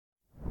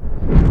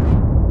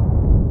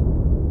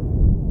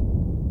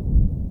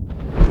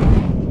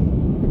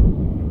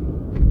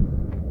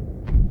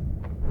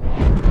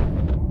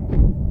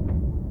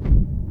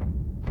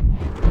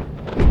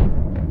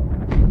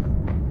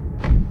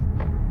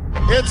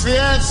It's the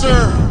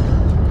answer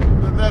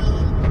that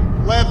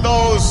led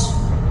those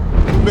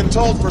who've been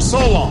told for so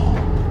long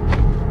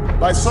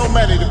by so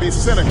many to be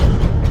cynical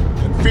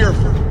and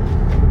fearful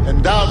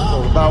and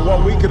doubtful about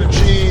what we can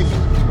achieve,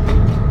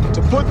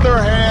 to put their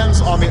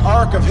hands on the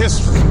arc of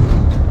history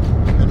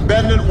and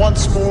bend it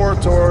once more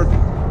toward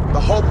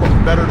the hope of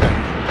a better day.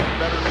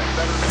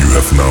 You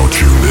have now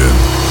tuned in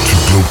to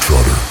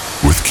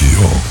Globetrotter with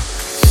Keyhole.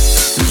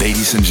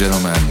 Ladies and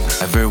gentlemen,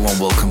 a very warm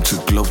welcome to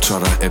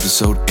Globetrotter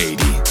episode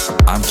 80.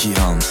 I'm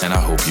Kihan and I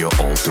hope you're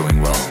all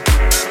doing well.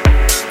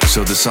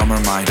 So the summer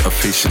might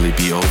officially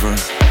be over,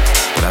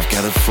 but I've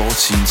gathered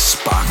 14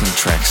 sparkling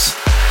tracks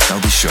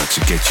that'll be sure to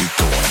get you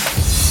going.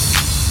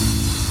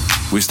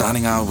 We're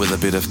starting out with a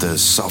bit of the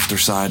softer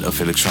side of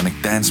electronic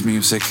dance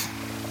music.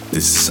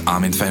 This is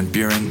Armin van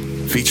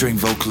Buuren featuring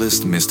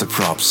vocalist Mr.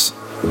 Props.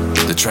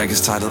 The track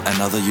is titled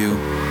Another You,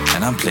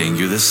 and I'm playing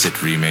you the Sid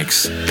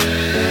remix.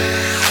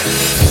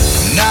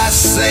 I'm not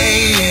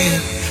saying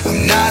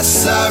I'm not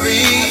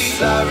sorry.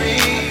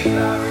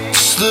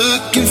 Just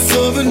looking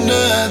for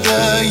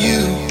another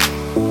you.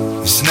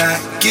 It's not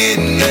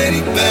getting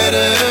any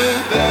better.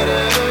 But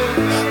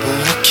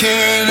what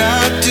can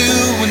I do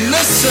when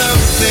there's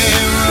something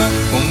wrong?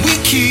 When we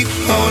keep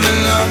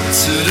holding on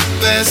to the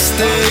best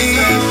days.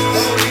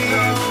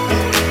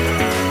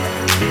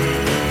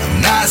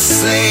 I'm not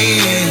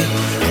saying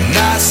I'm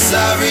not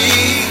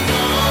sorry.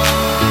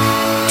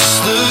 Just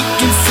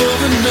looking for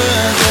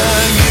another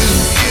you.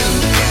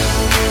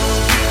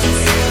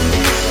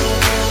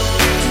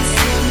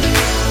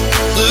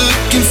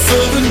 Looking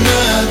for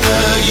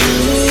another you.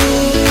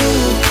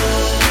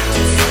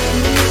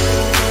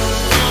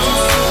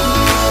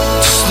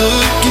 Just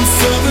looking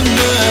for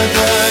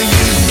another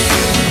you.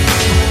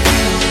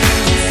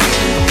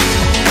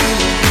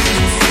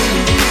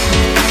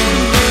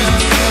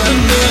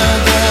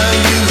 Another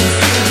you.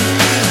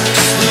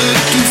 Just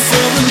looking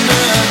for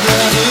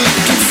another.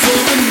 Looking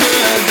for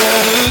another.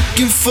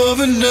 Looking for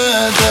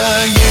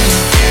another you.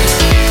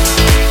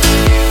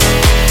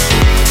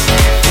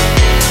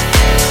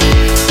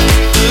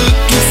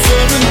 Looking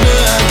for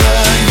another.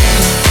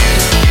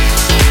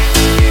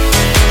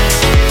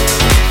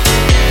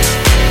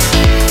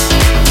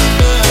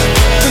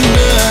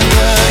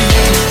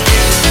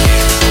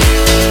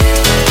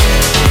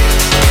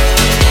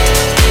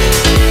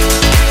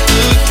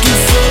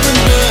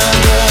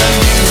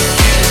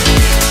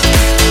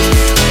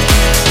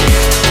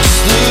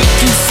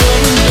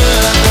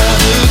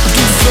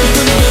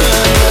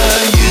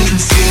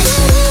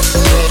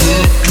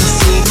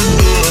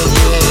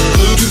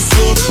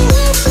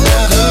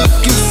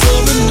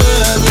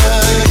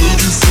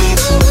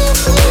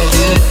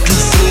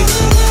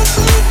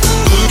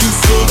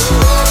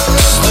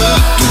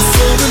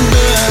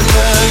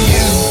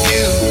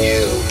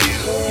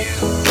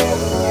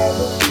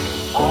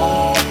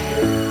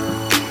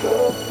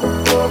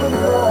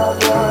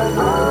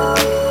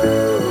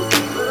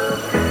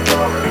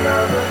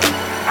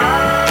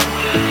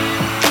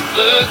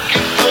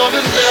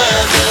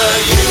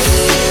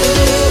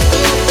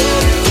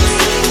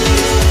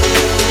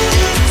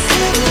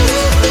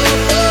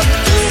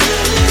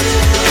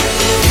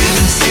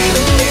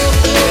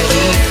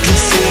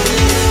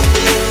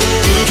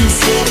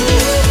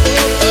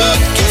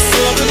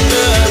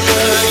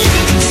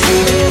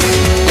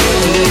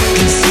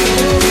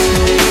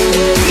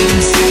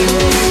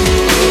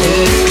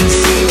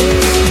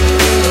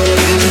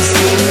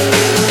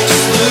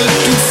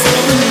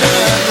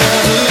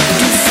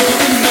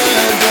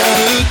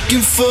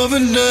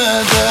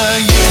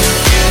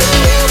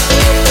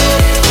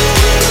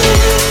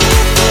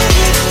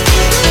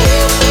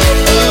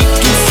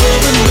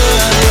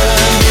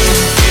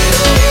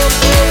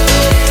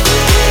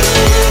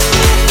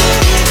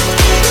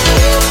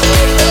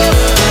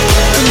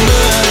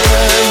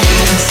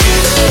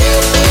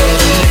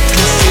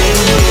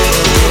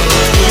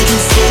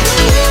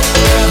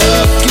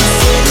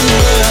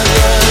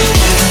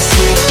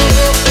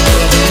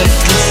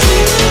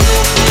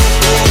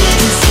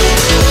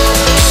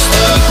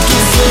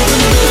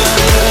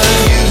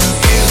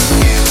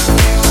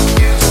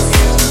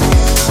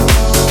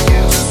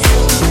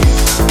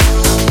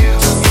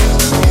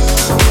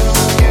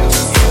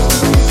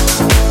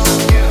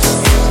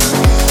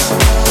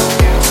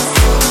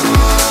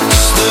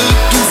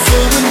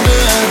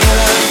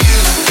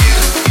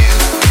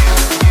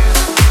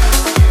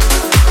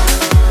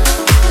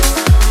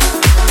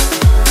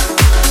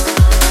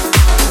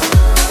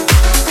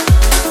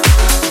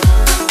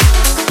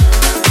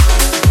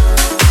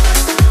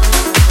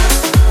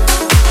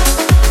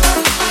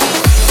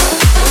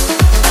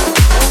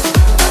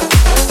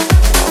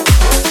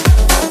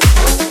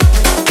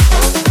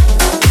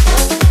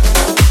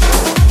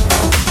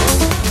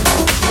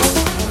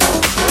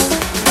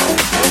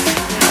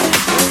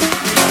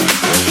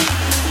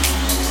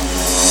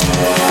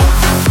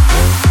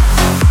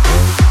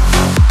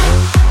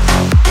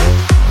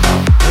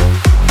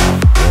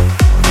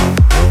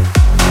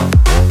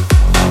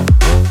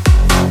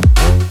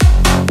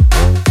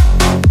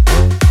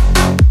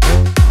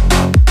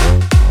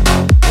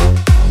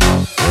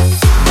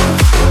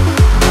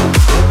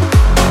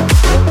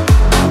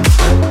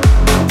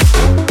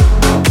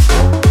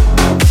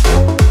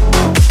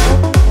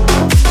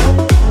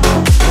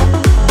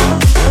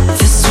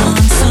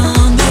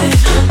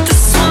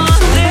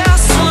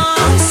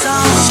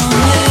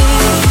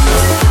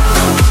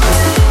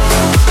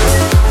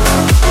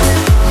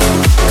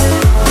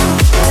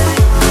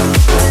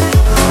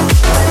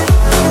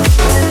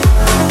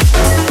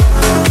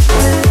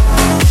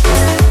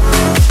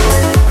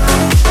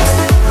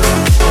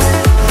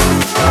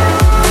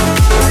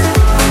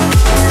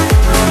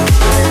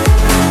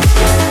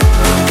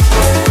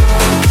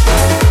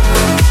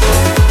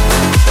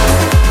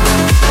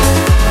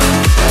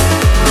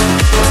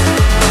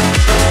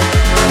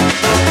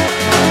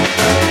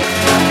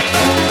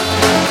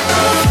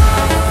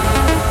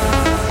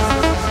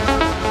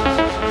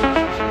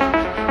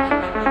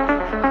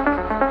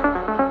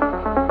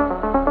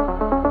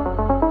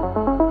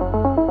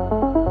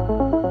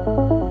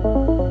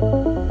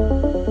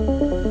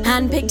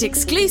 made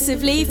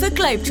exclusively for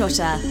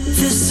Globetrotter.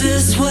 This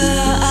is where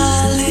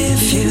I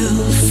leave you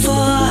for a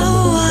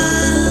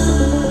while.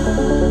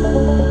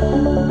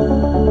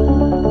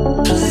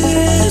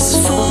 Please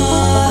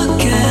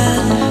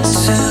forget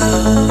to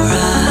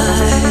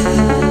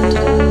write.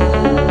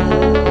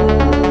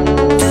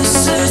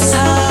 This is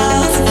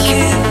how the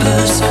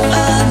keepers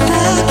are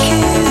back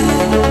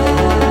here.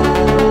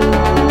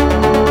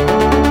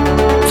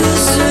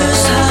 This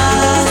is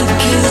how the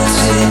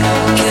guilty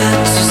get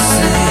to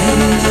say.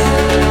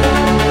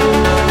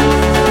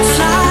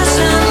 Flies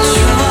and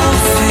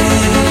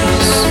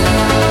trophies,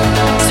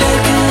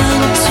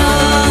 taking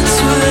turns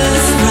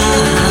with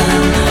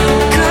rhyme.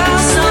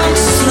 Girls on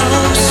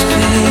slow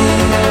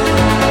speed,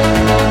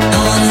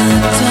 on a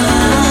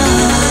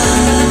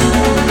dime.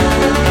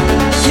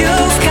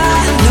 You've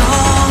got no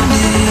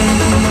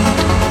need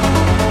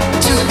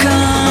to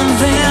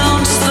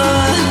convince the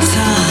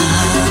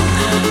time.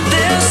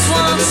 This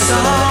one's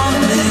on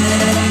me.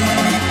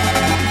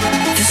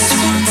 This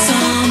one's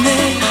on me.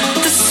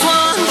 This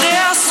one's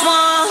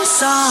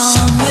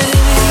on me.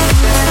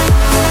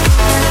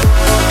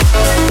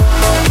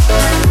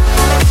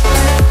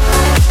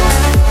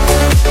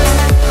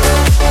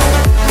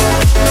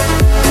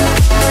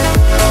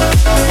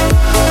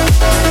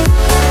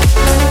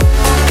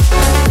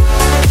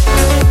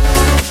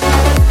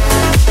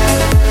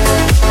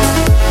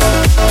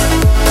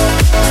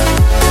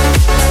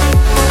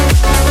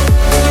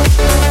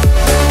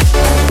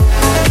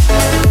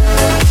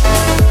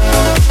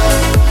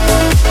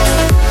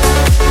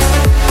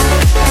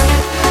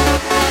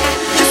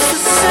 It's the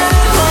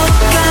same old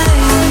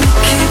game that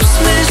keeps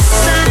me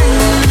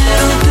sane.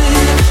 It'll be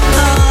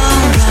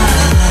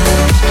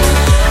alright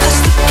as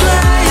the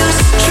players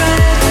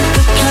trade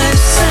the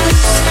places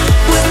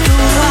with the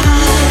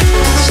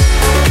wise.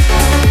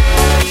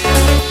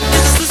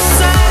 It's the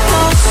same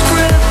old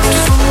script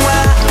from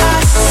where I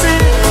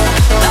sit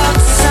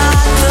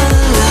outside the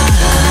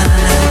line,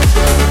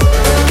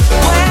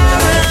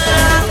 wearing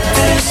out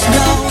these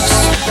notes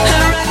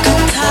and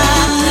record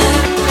time.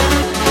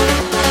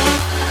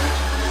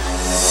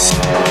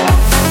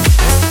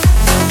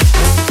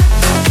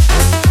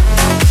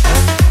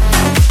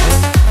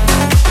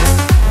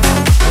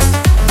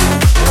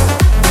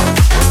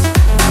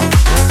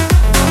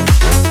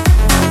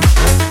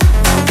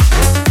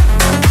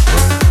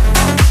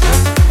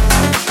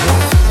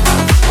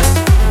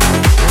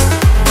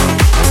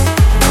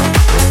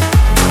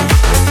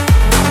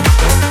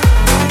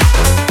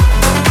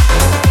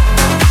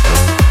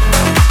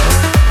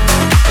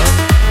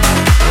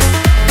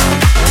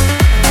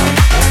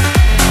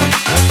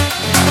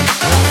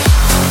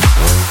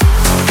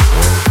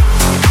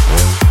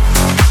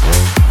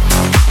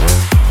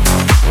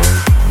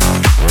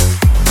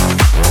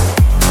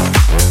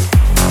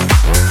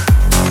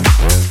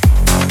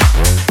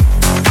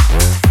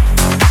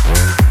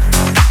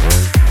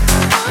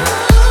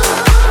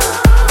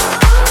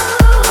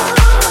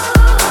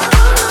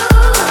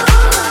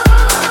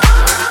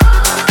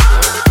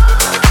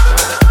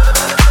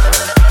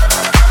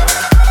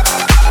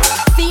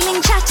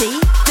 Feeling chatty?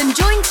 Then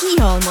join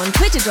Keyholm on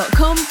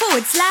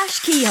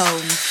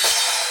twitter.com/Keyholm.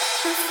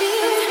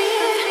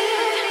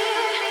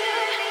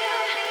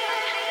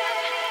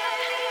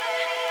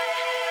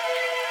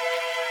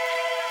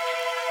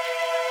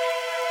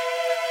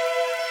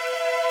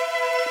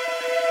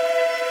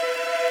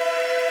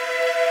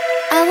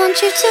 I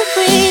want you to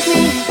breathe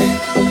me.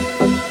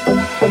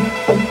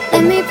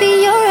 Let me be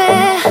your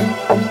air.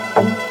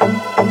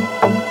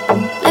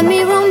 Let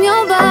me roam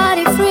your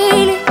body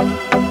freely.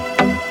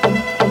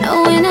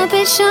 No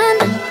inhibition,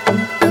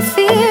 no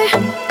fear.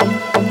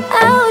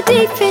 How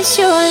deep is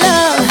your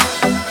love?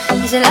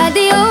 Is it like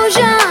the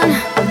ocean?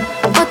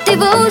 What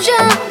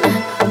devotion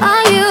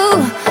are you?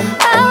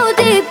 How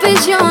deep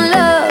is your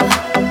love?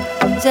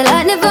 Is it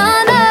like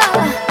Nirvana?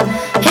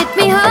 Hit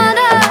me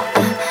harder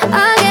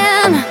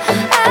again.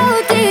 How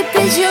deep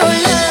is your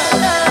love?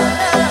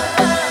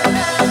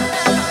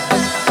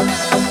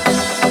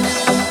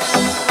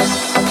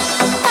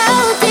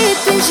 How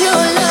deep is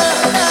your love?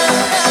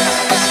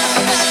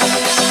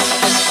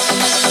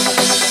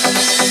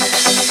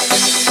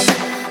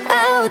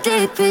 How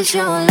deep is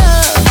your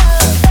love?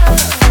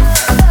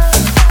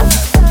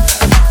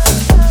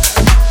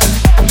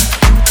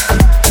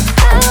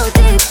 How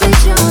deep is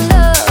your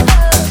love?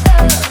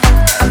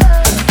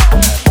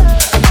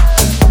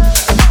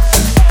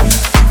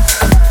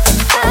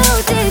 How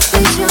deep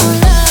is your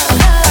love?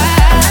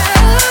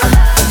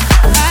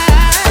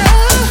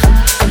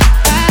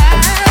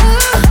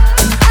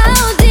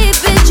 How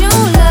deep is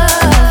your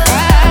love?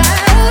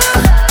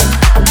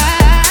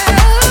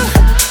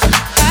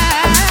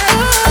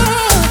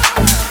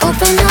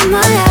 Open up my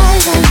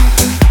eyes and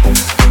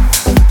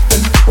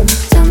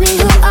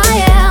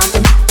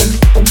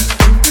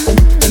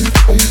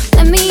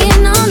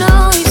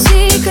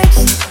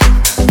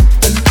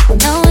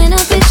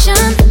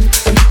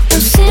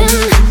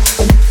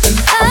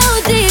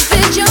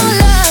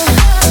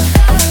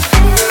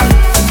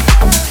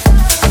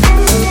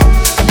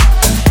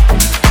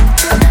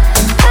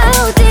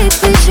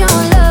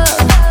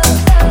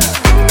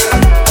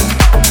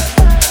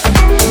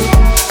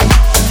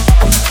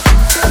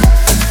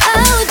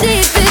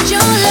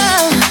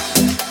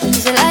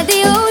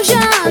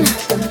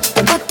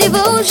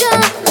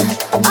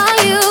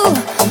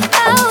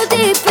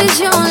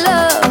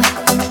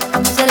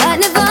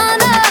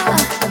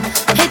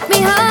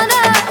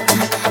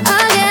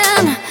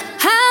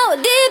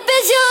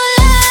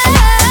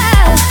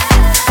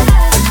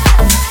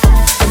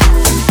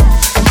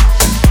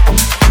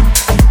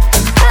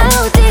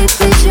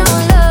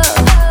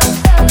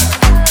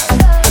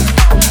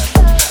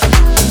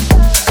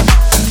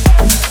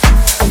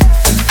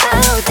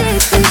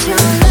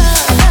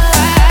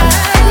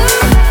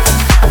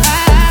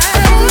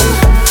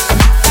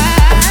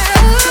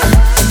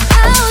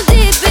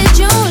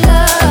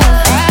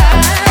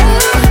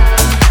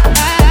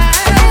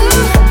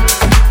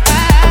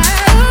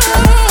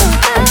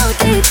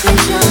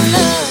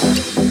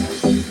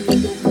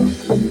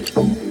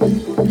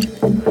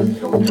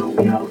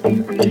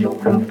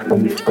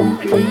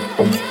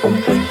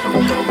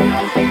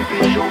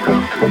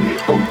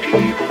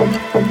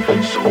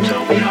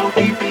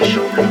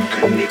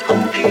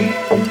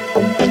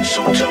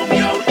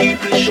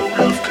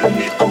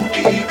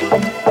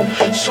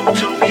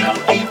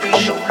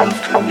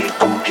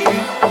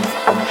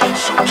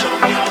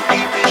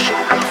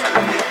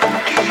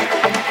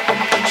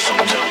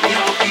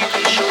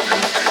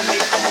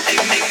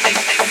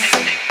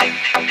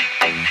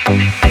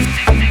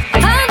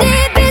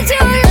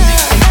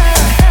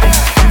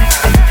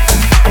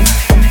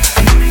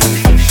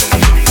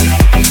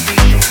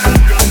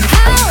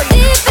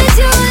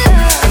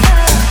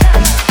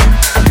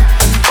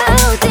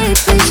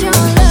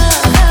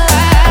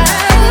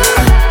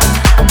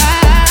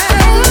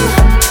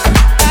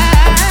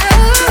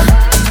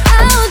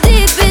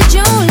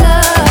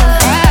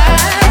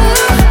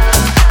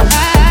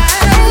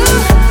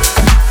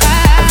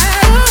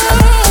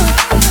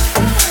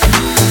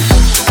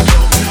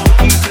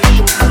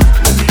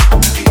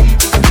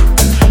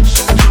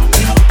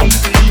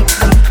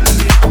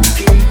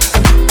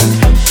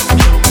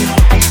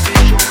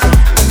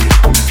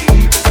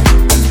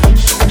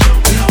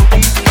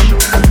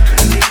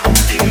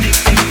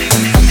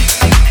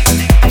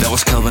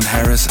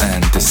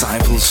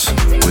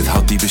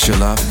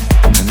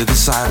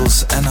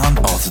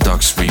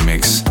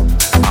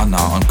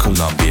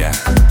Colombia.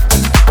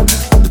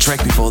 The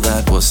track before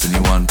that was the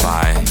new one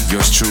by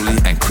yours truly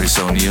and Chris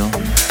O'Neill.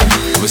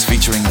 It was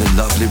featuring the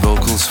lovely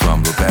vocals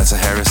from Roberta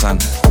Harrison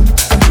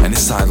and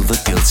it's titled The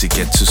Guilty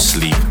Get to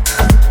Sleep.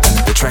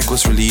 The track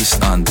was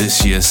released on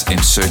this year's In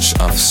Search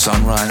of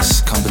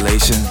Sunrise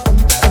compilation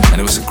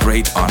and it was a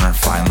great honor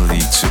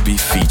finally to be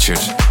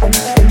featured.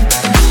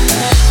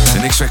 The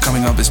next track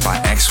coming up is by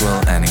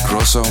Axwell and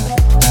Ingrosso.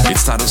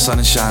 It's titled Sun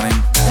is Shining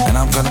and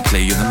I'm gonna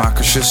play you the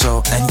Marco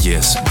Schusso and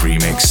Yes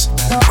remix.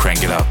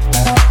 Crank it up.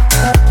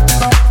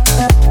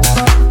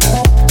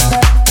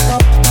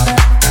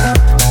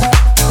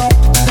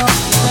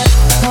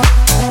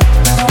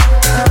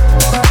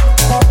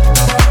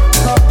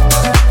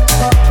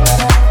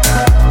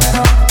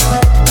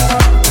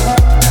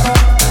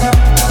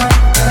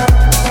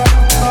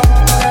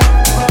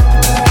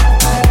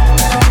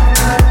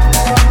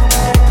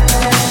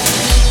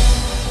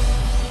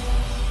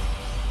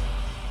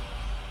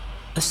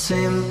 A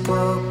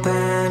simple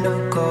band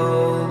of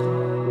gold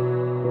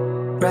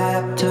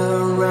wrapped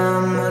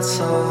around my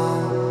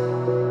soul.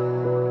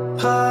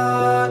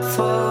 Hard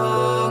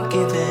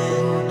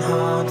forgiven,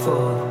 hard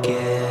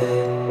forget.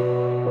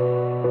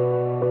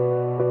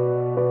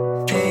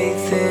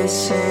 Faith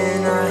is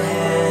in our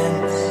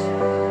hands,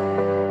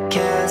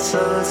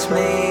 castles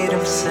made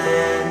of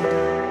sand.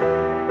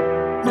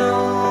 No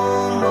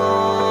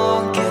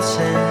more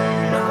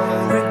guessing, no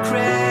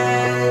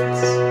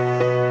regrets.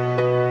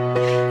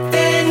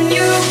 Then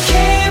you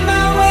came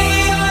my way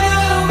on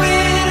a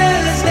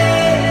winter's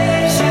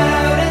day.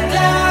 Shouted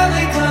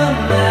loudly, come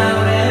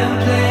out and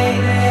play.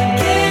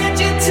 Can't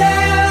you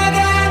tell I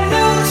got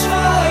news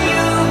for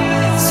you?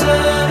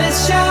 Sun is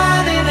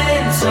shining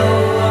and so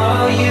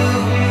are you.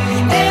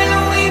 And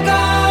we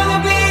gonna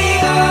be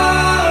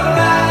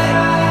alright.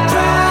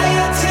 Dry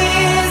your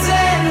tears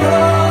and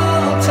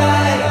hold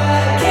tight.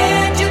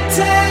 Can't you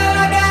tell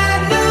I got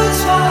news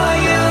for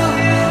you?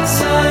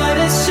 Sun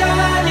is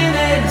shining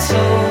and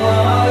so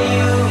are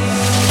you.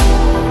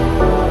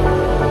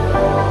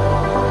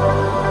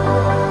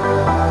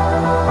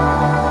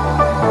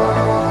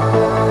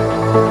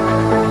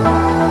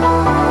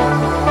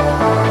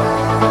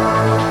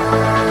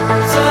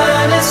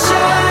 Sun is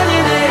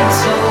shining and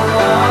so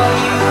are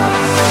you.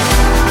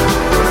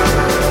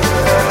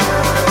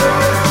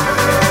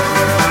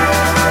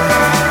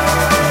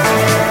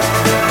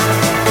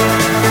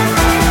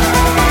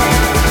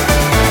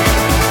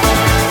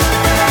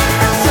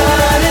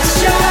 Sun is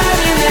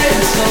shining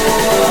and so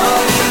are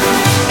you.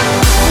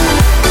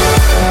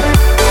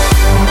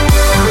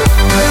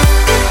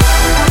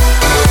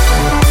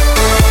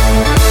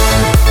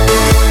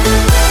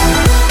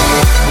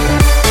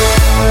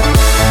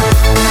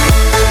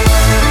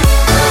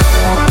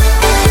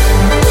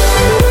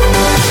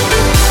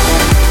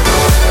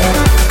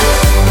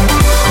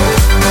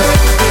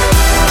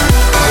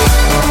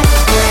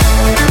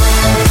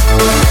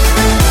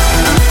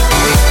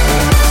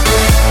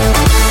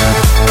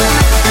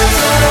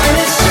 Sun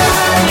is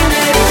shining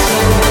and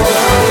so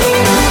are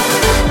you.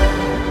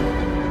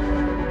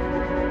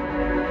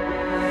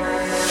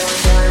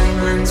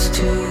 Diamonds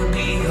to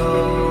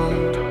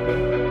behold,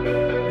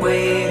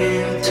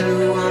 waiting to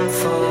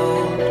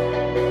unfold.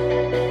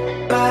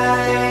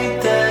 Bite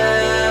the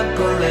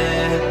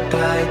bullet,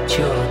 bite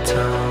your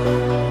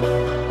tongue.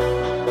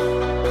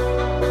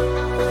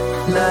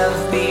 Love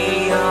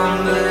beyond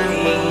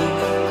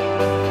belief,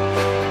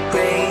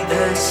 break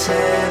the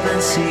seven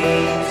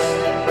seas.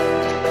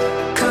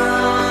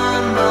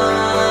 Come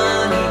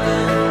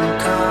uneven,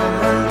 come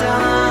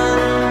undone.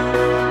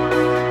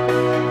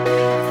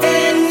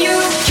 Then you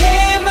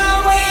came my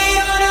way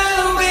on a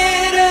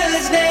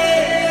winter's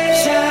day.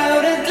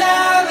 Shouted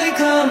loudly,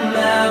 come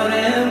out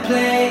and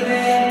play.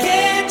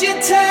 Can't you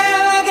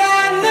tell I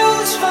got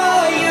news for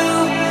you?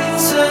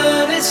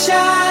 Sun is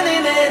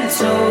shining and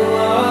so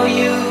are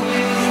you.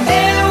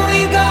 And we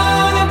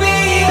gonna be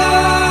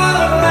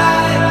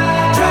alright.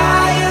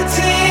 Dry your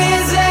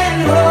tears and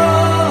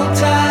hold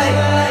tight.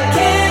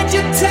 Can't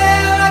you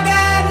tell I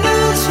got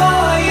news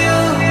for you?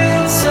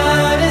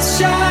 Sun is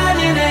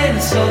shining and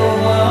so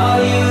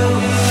are you.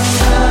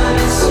 Sun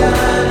is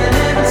shining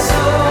and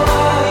so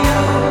are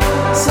you.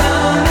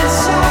 Sun is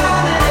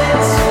shining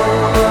and so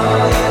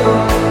are you.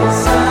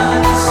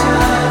 Sun is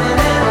shining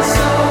and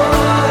so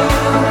are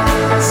you.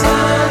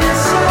 Sun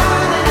is shining and so are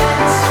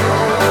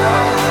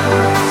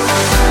you.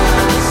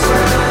 Sun is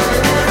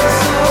shining and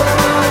so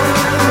are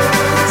you.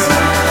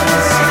 Sun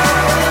is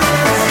shining and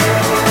so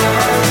are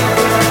you.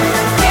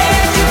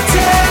 Can't you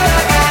tell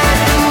I got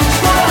news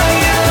for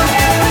you?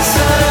 The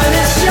sun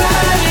is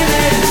shining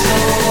and so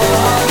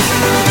are you.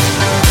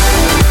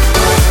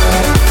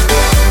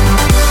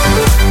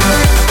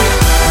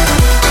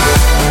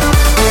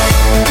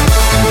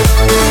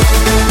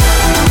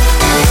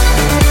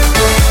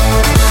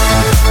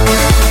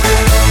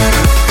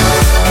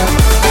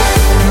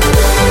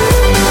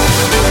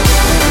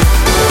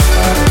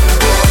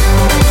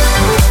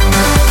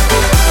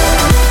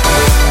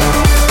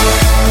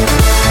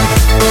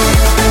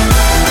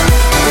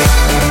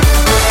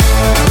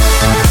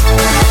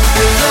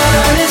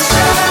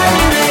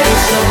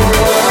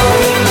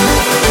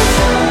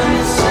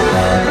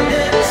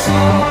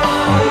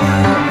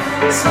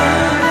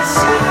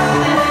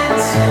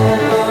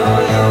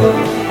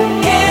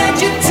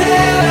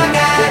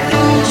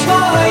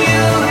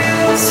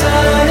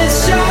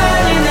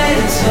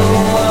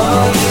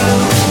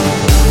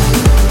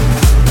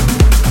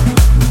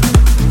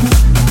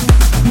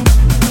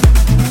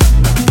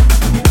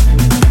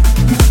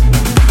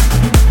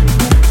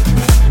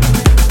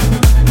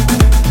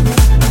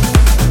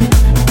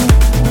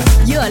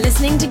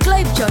 listening to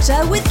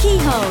Globetrotter with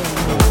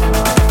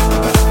Keyhole.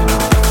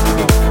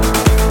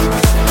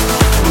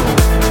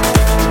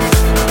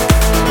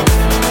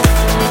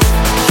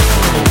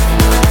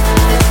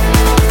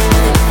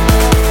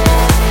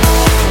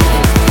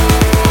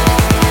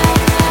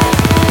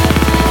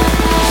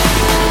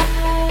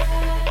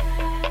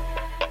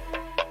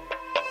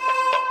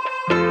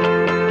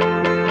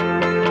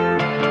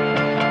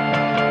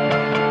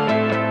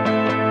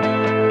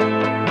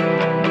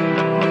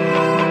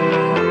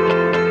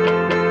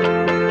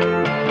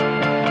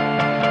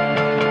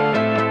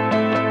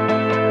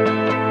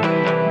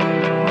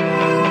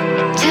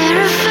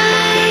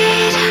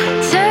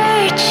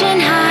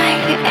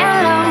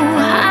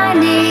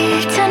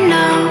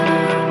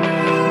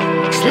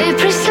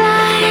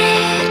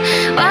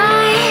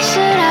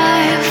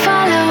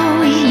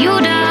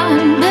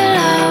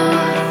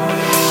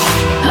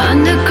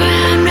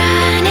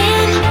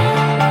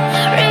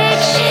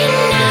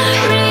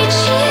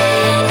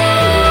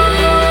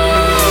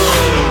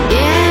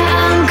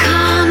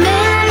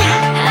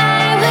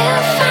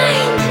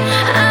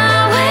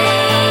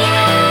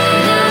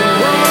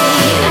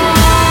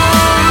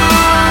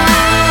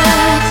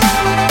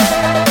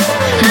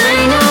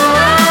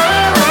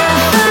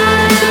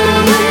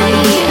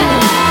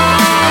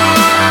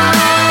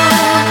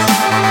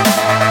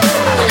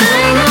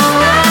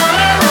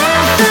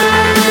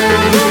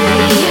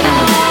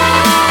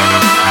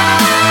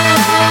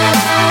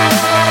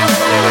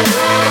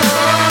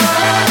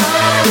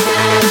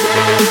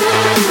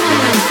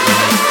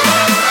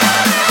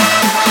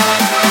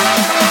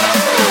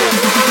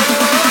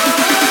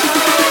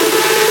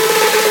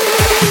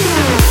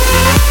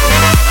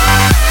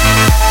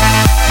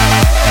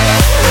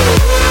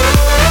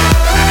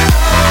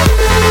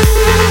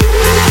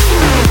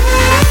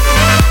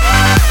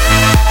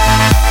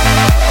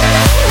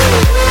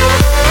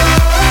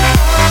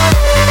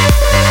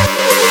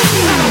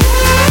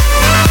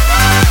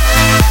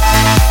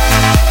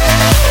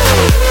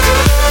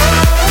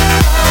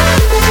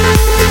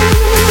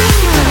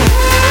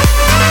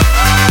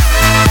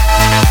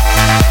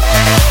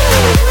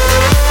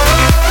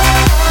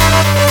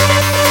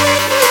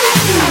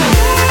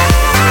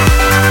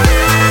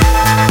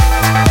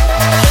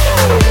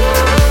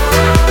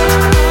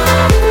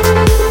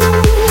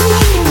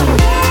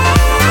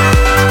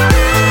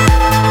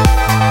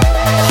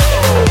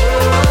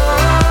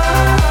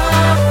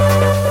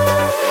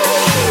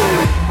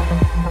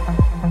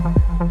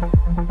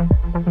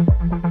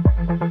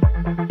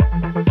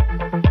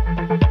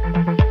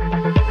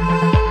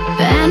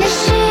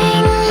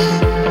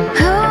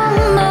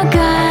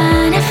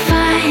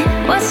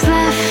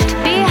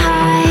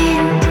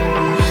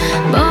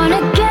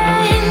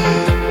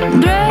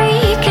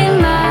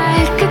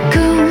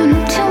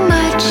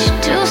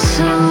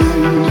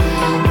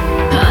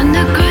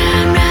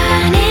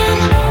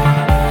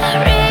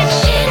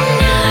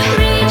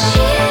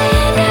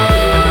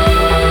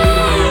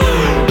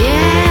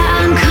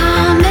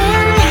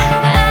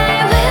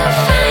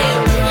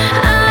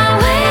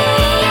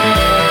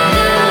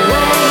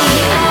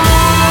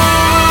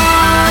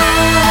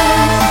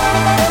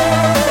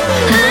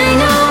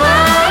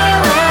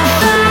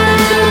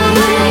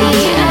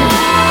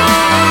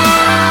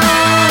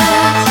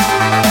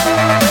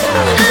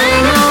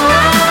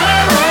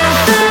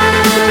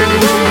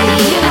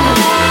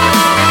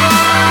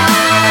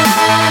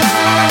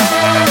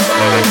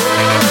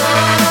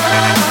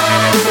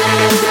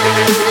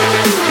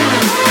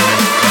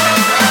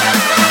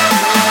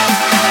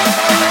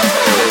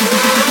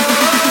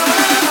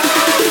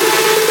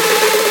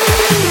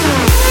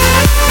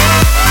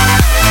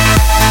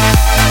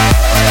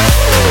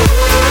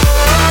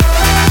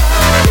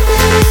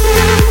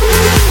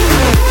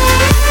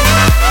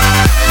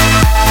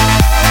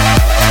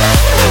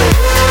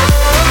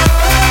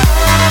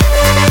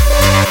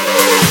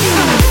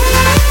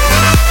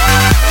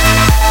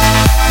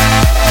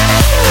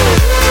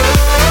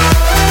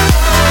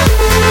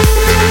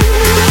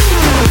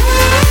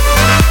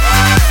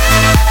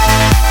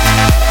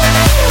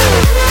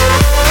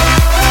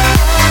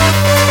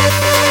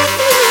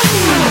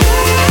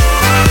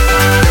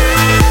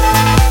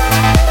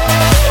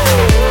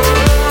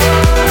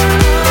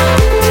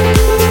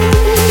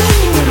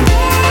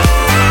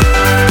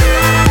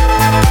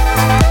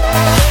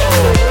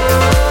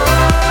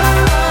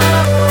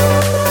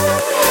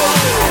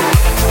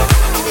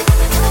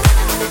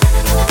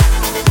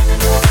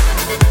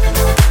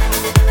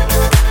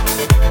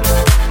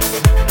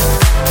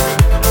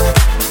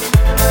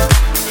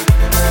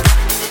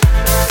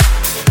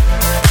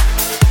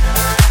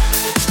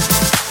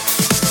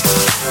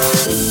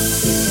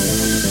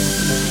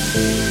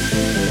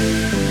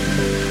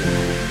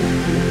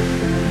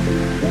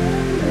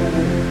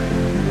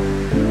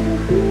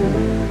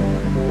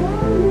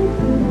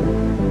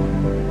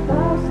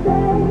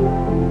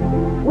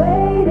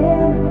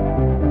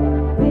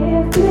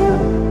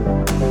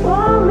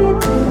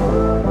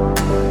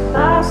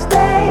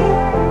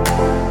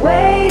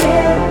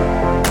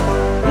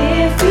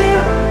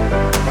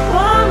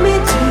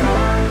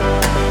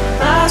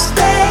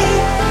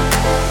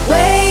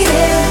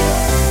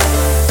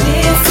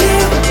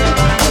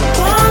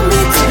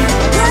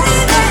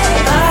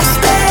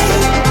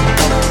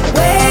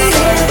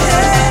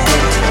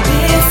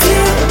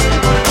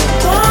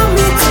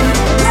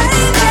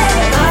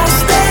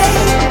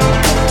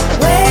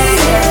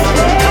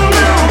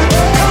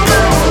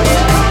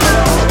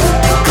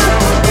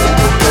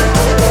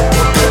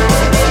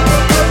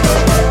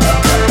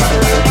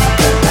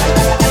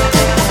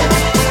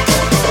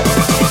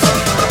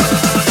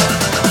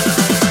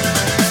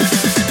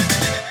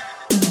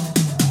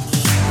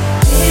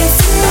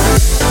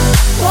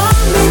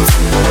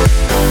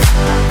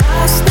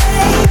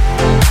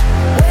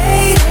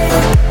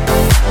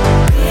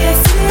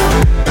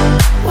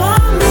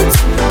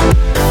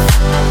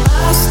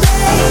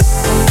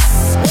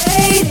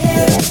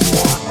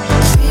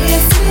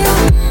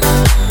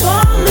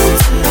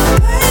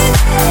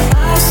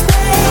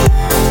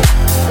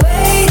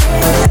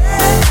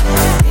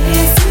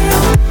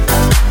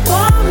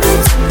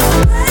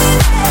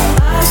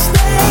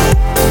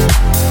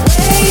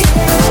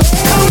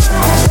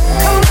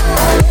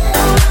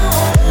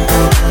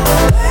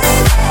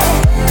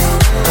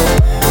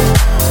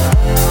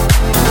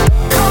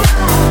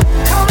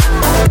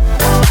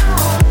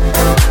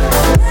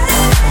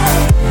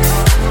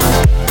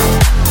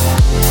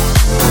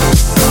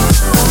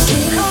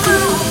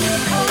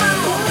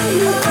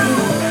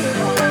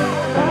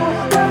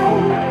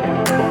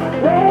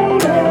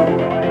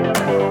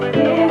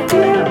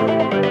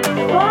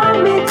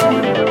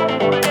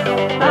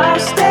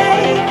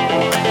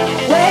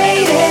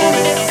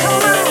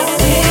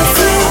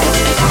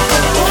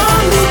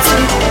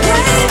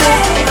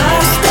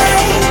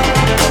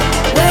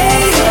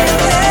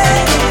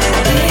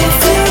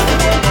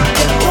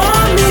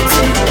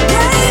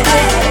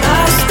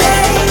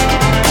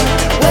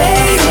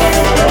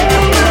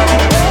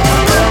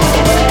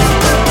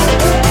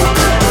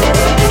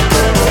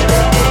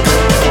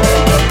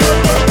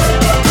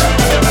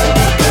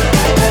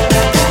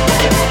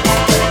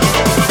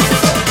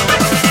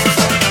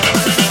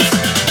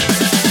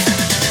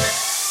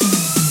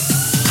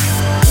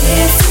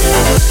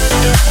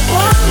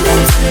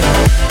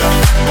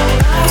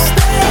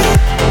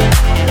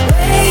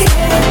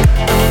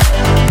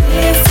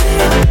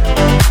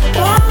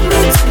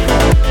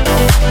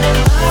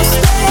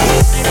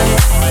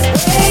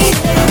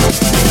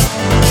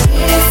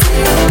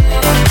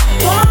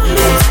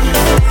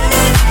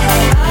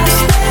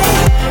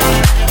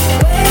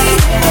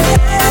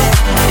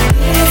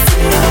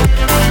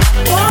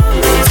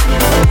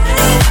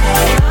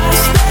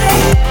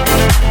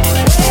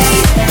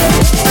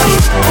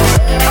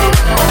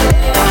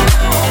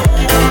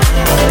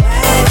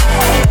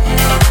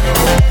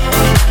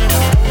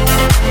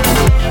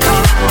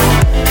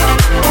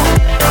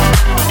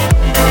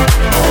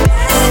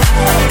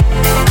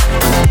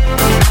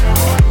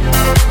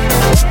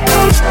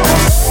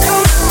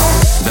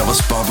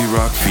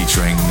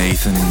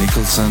 Ethan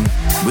Nicholson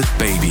with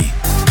Baby.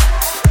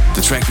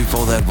 The track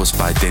before that was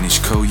by Danish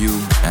Koyu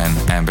and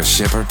Amber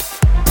Shepard.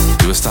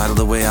 It was titled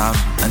The Way Out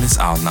and it's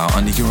out now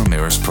on Nicky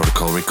Ramirez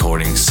Protocol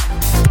Recordings.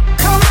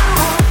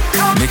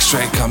 Next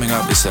track coming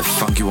up is a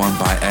funky one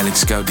by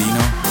Alex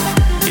Gaudino.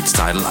 It's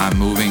titled I'm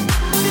Moving,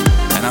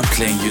 and I'm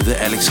playing you the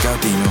Alex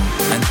Gaudino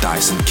and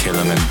Dyson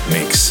Kellerman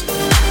mix.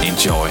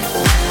 Enjoy.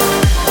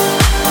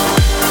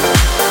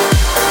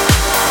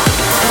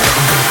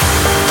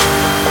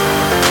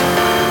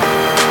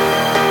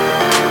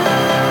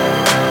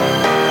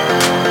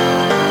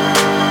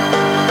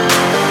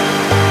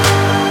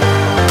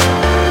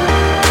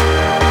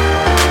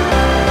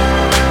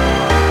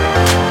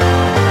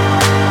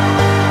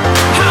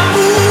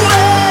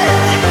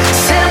 It's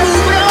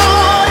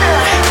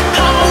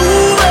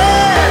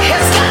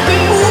got me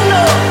moving,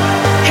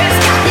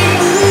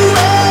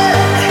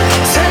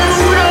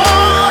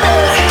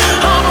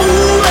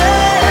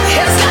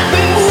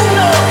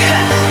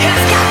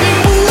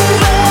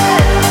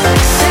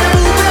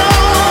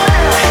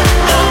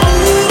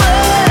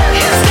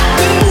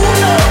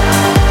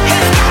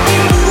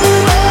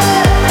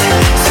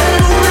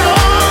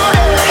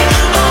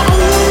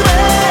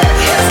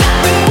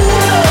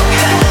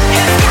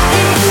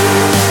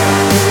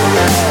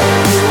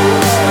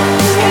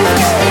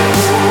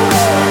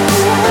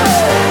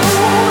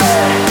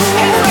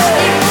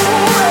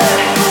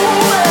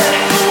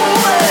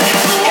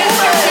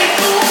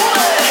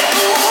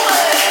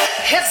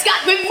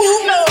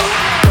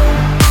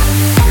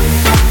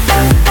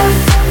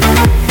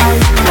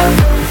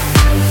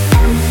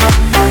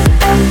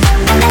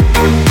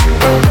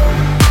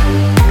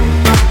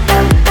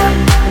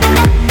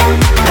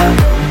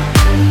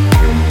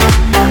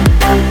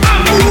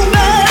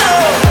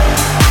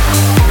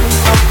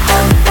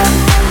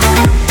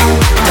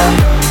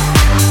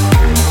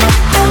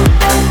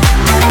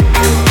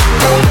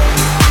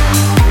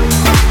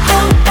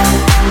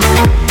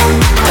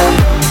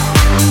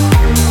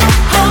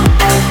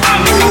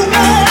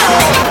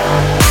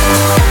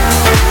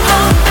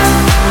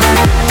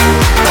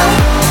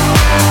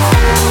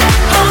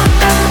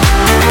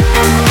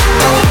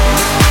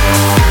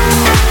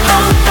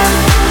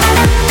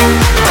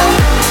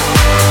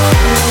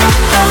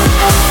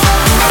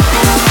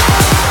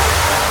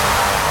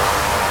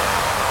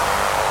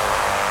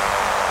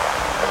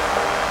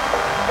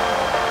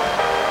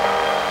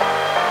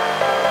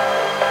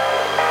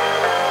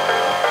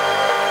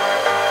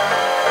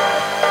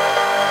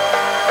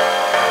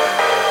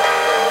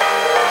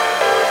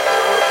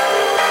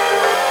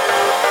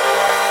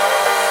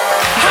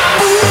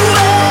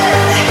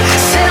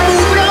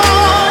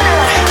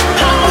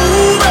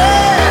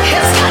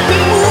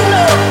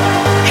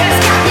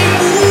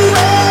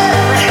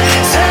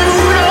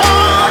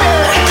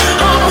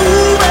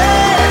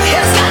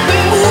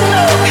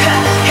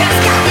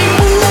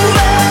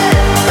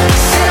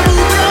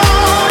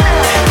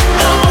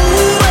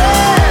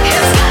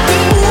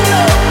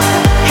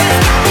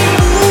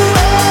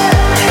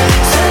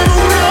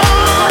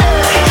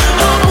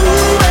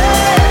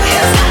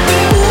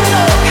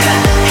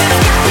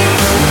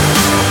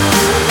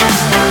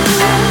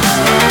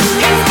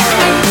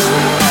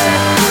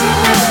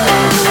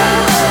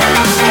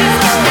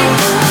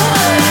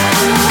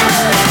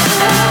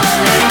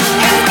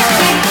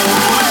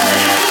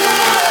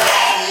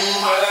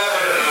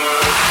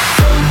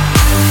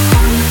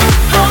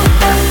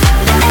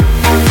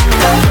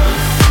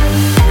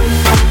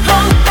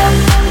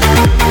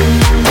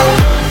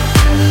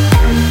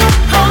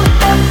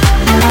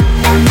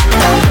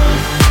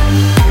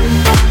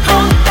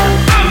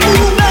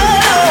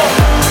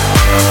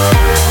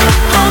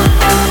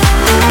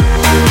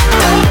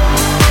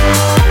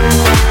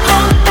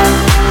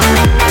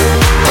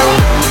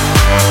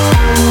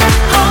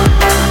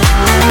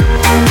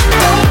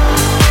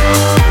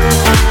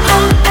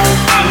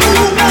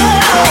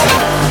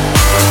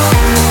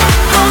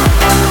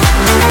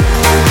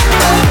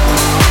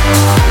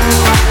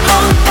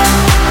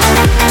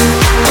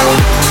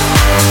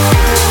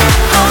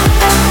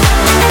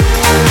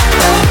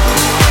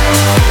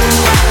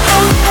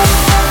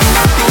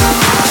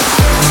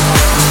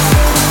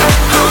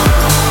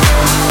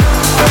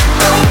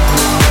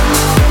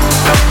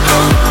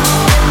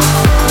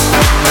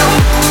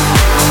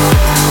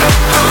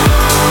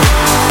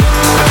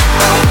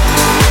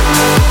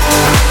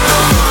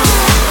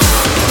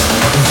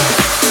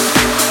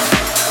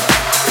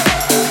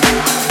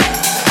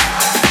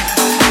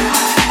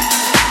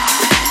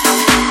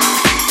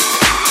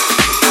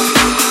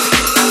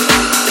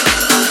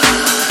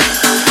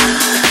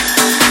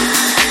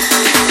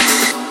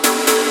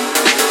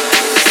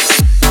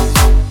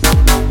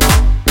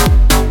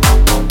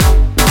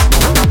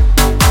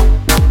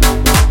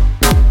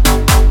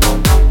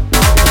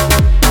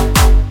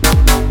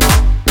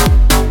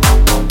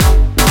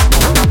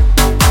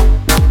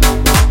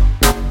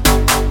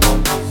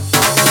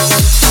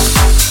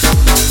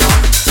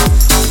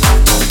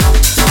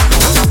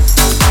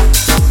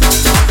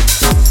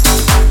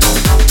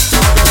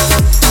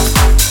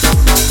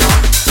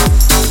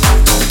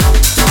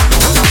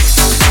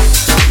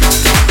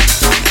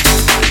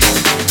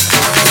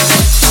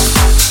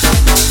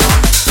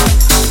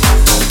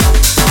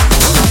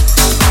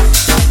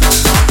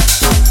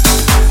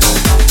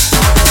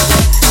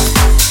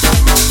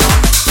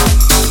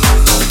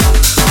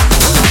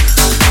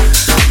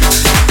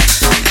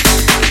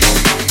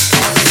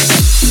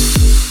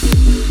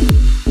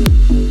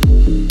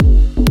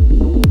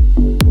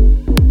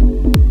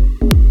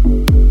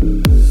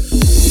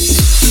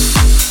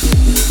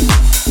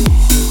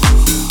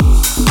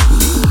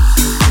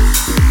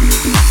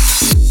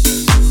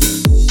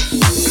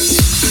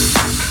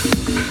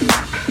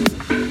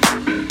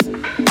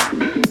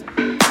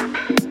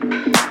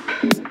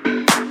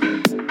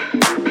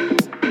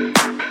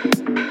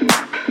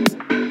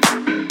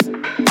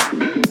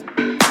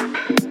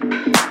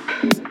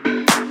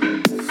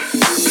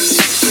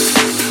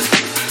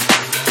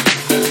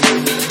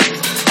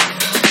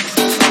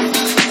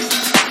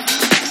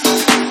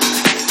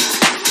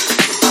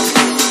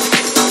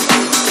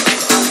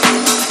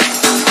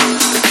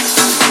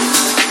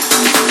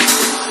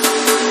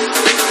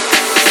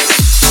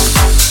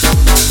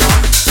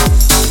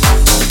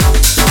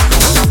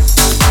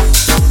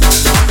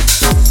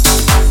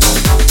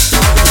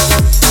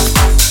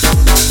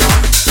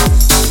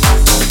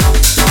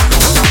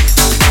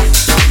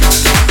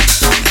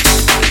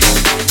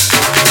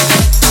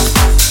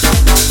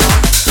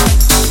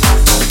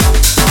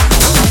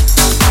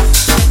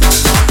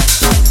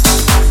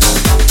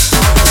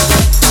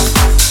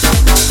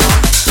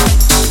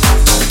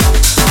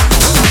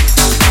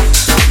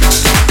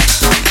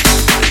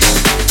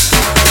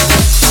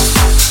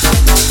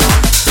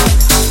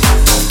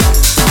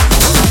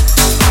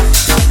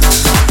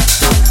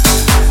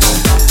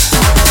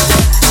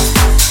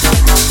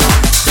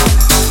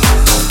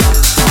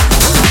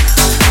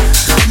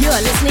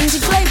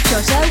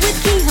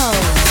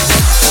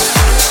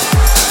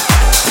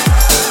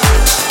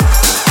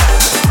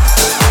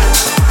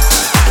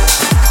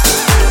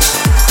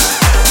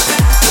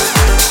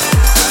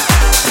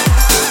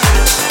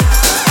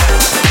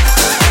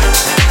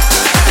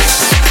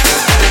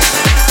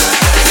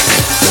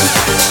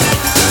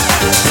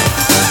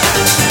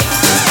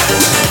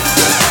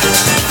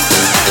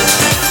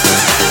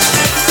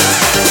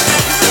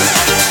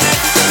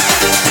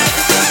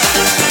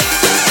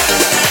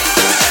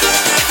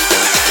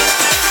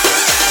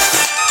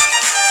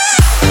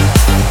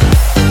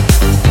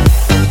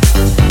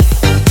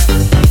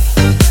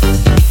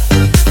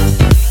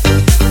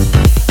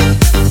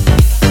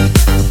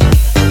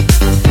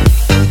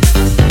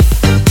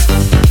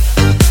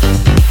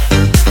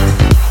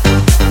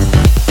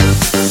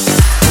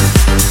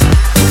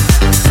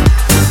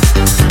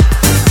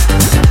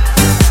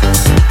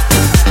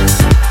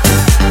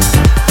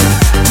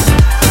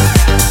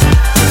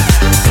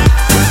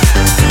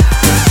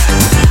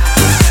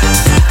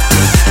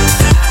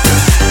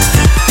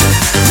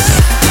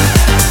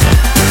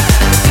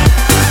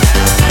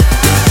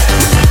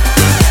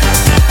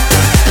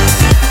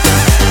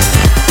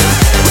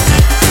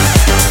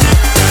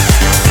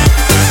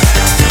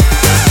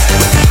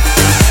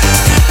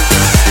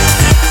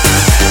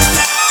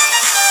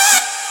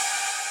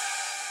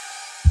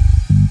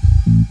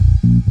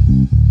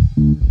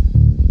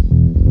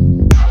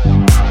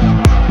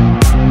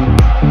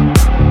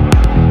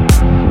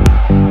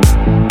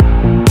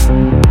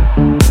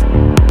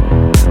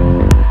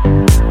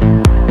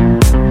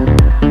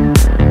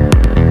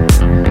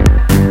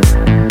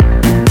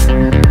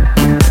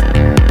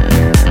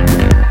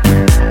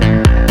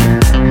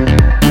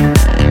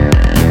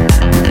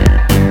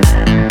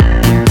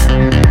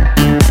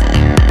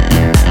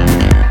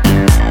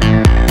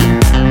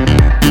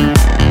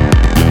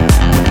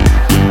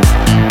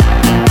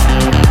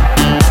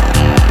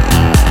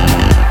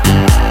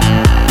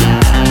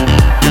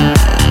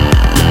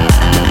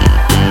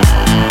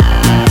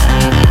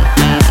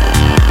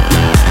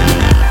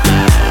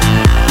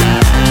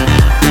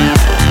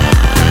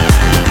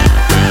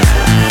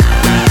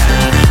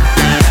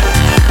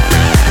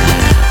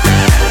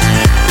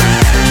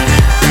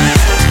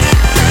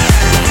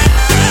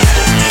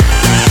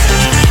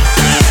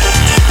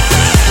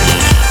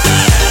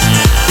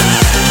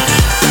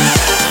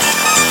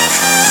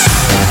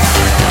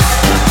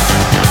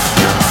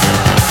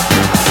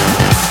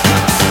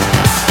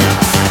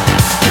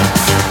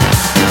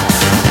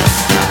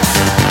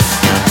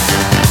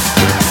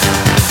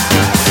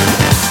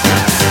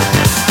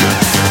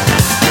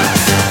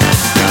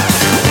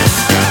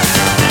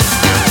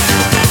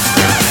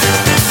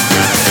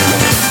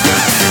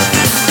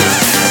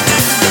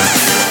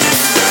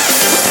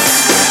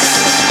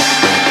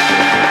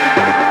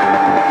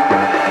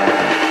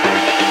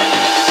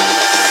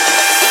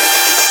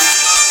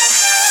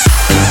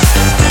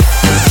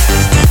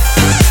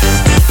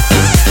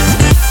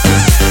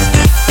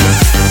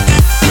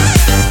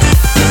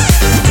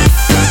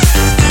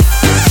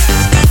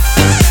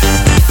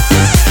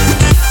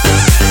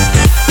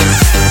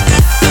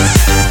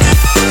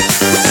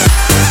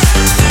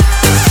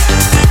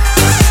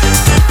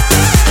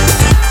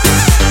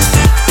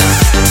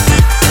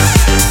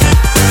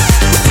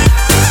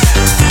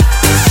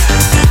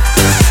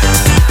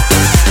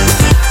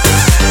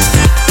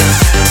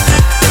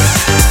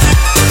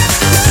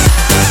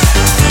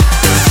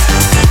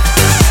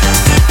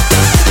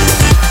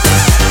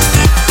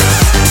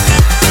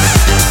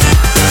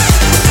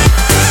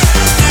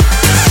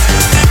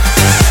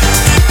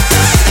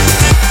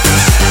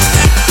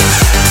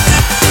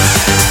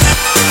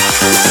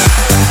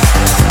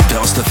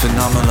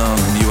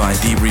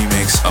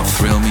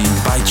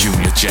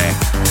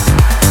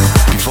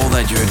 Before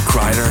that you heard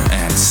Kreider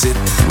and Sit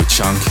with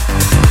Chunk.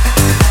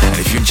 And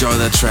if you enjoy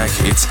that track,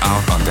 it's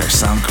out on their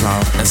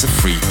SoundCloud as a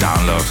free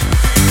download.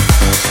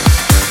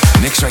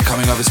 The next track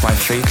coming up is by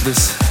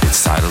Faithless.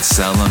 It's titled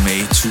Selma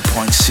May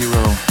 2.0,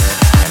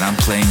 and I'm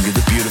playing you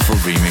the beautiful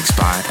remix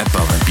by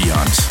Above and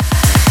Beyond.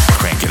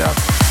 Crank it up.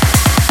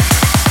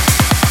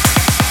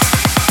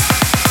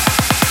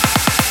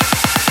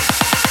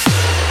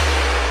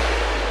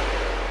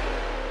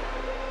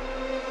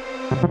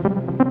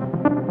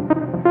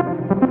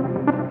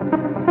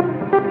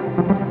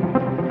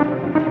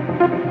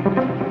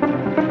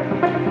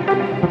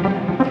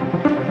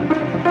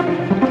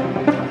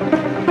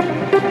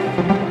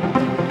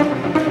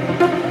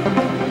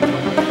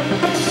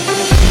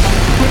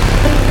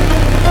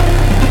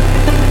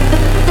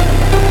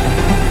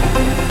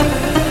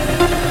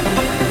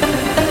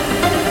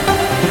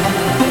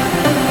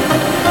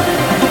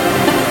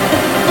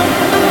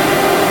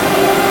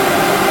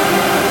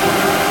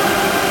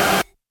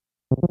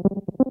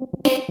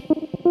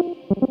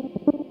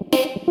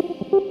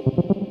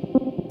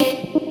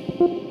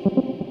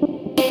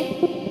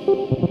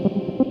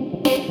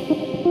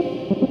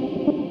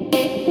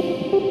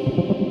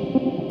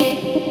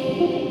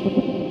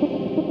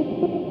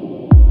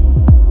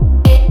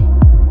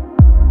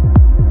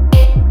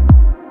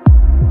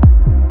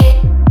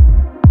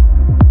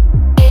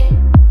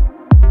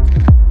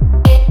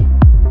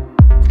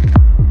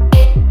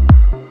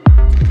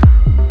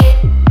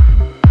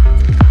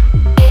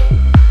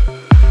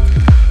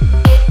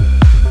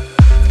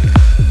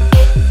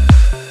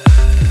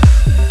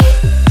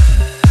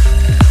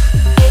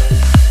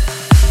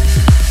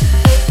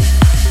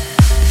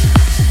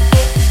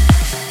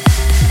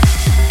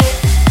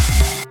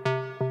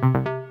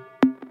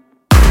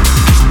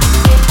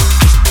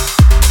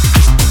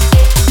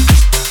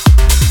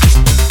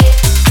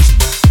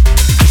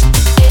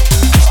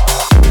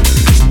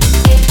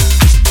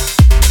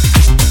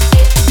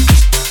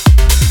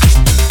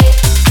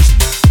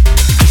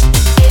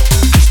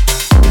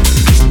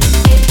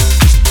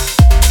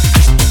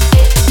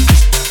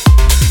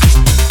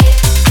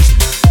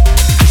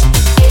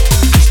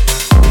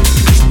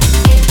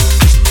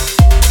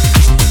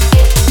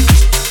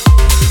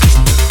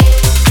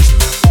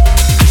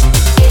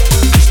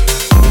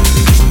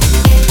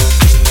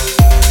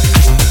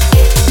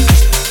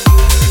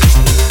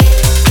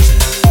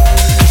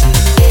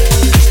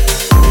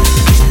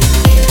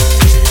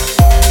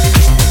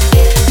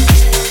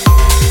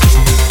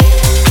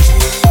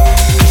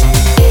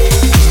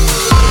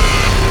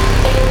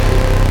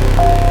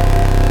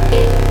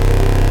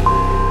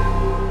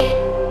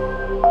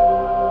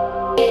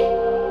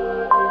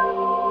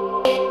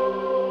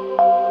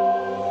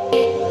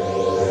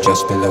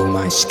 Just below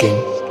my skin,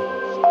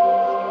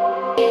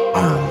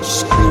 I'm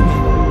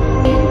screaming.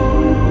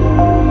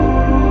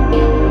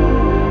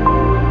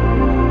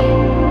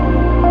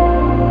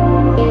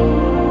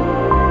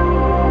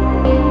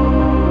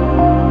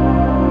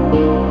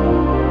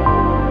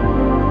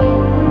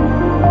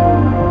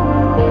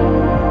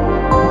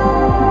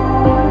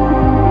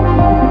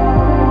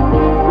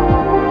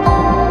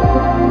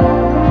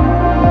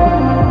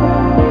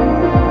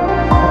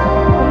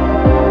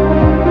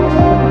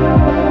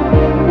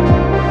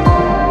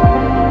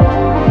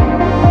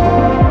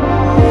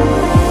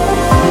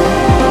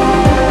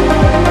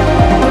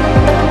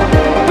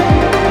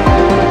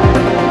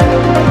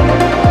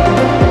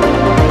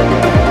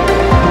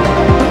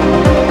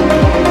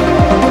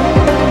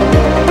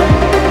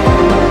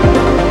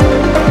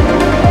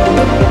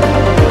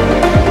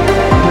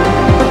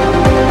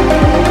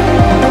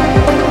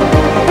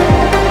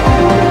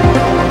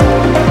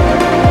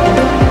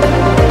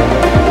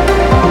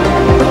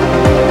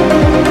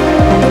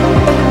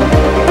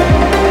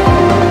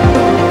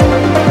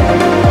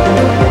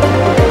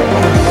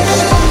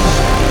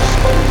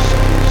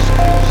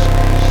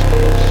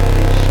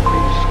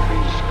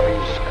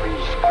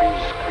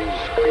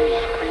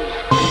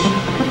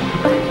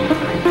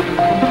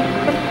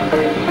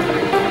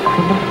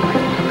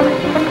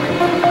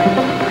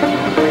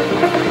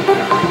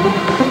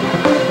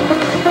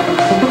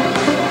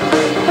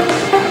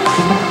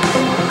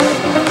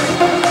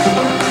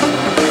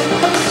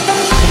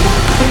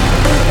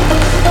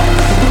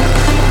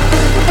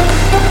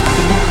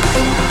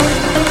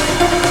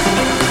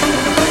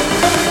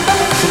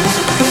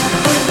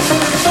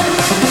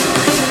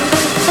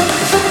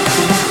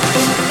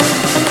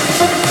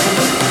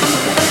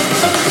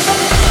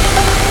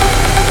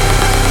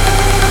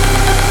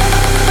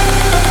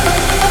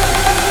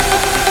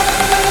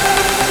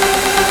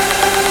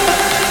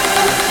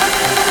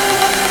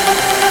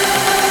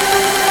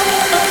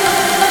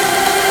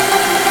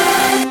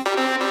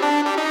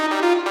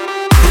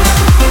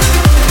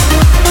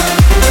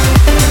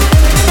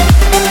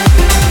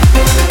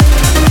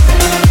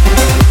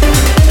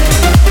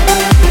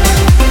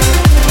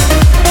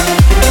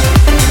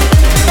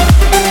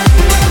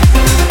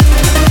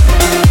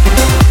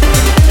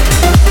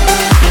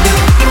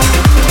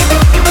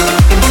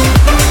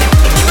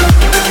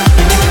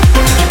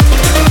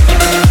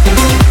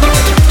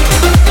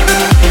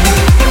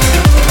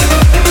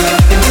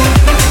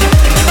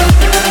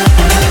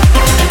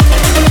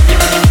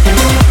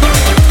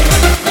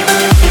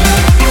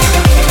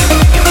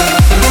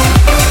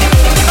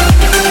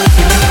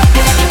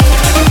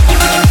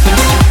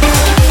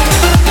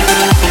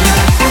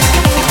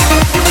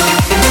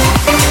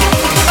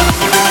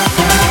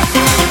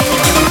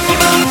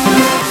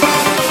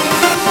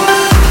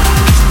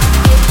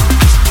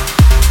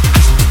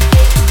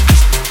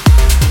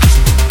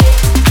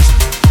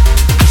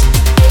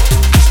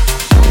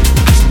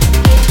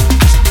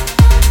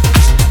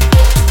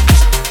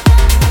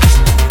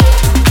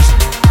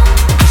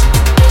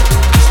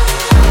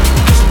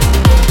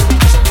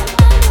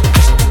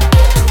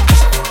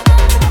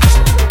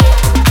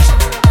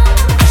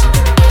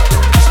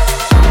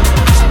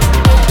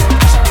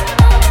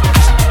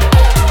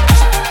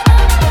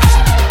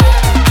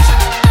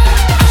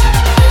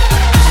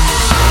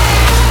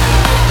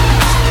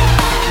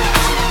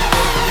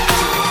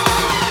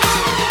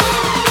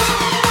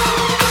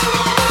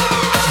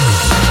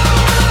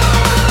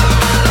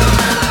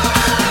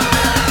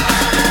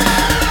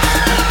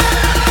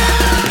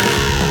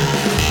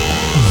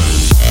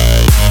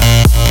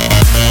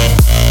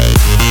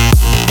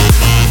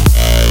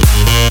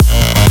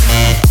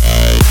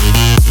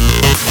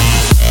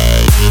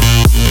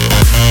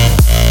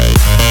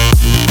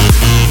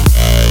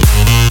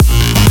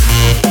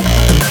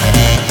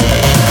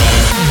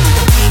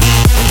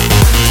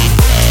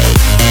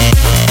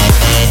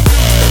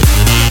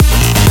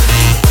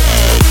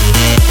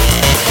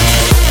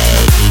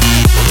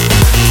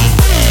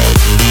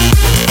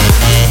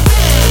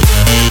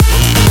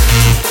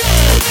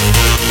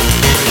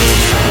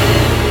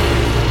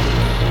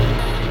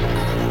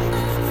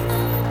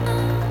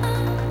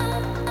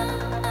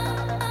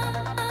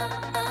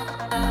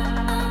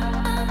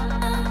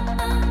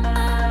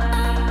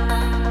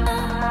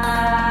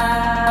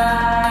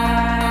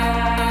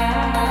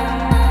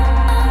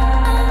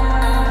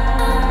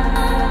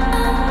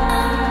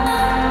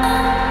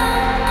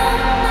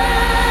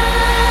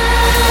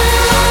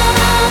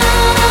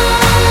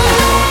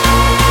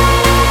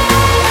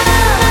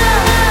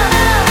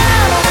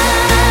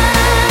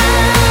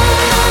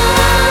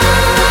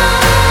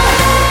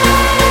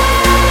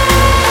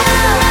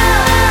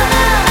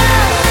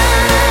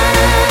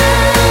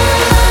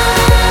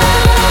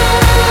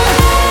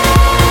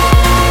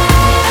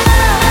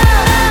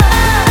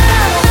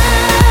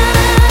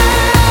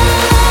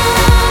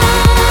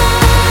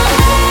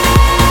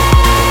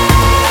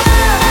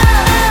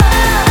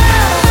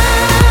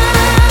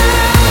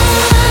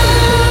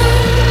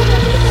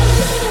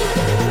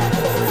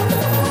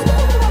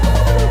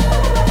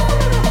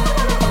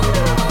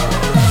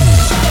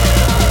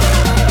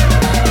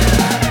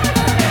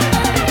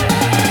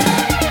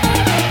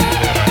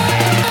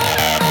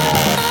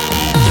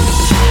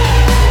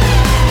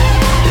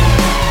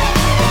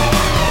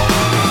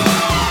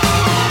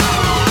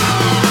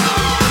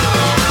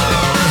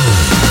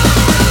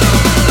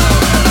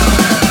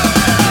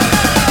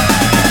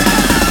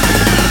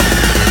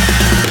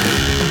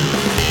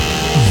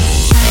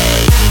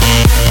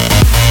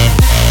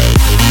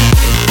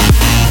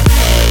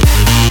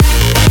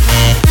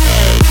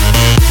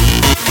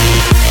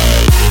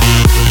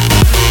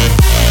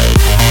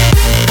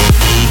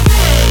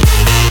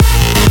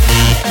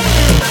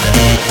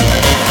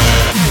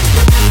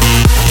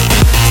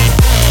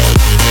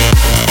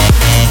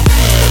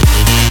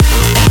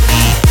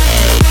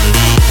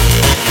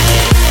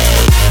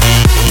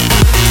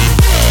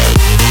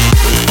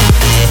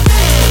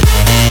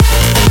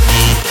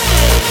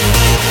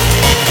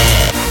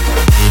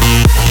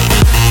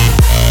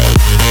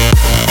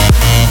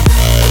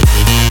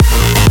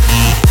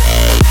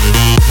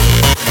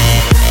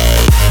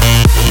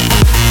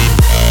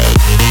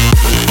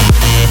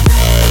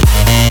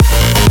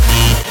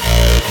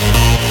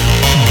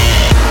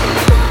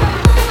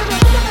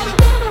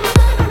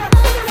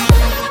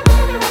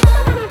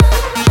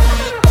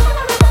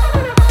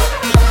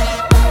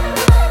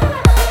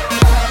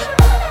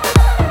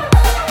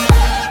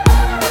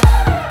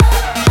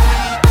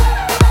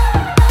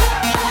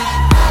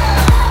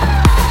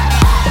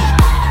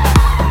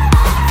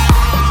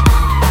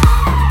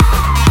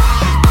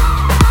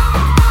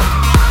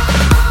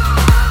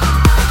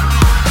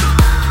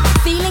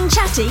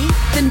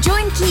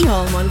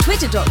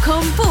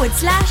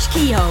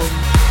 twitter.com/keyhole.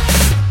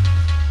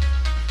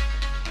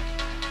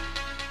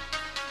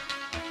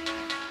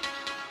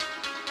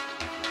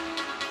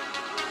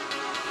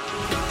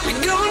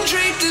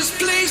 Drape this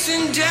place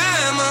in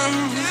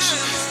diamonds.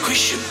 We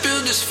should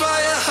build this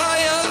fire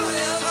higher.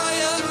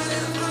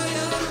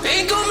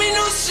 Ain't gonna be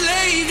no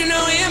slave to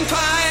no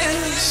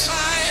empires.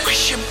 We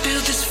should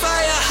build this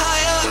fire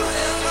higher.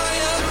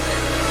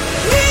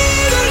 We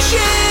gonna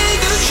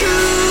shake the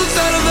truth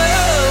out of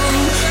them.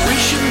 We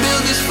should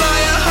build this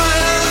fire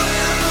higher.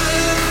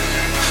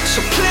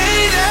 So play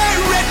that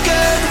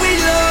record we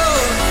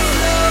love.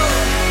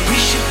 We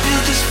should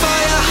build this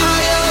fire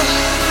higher.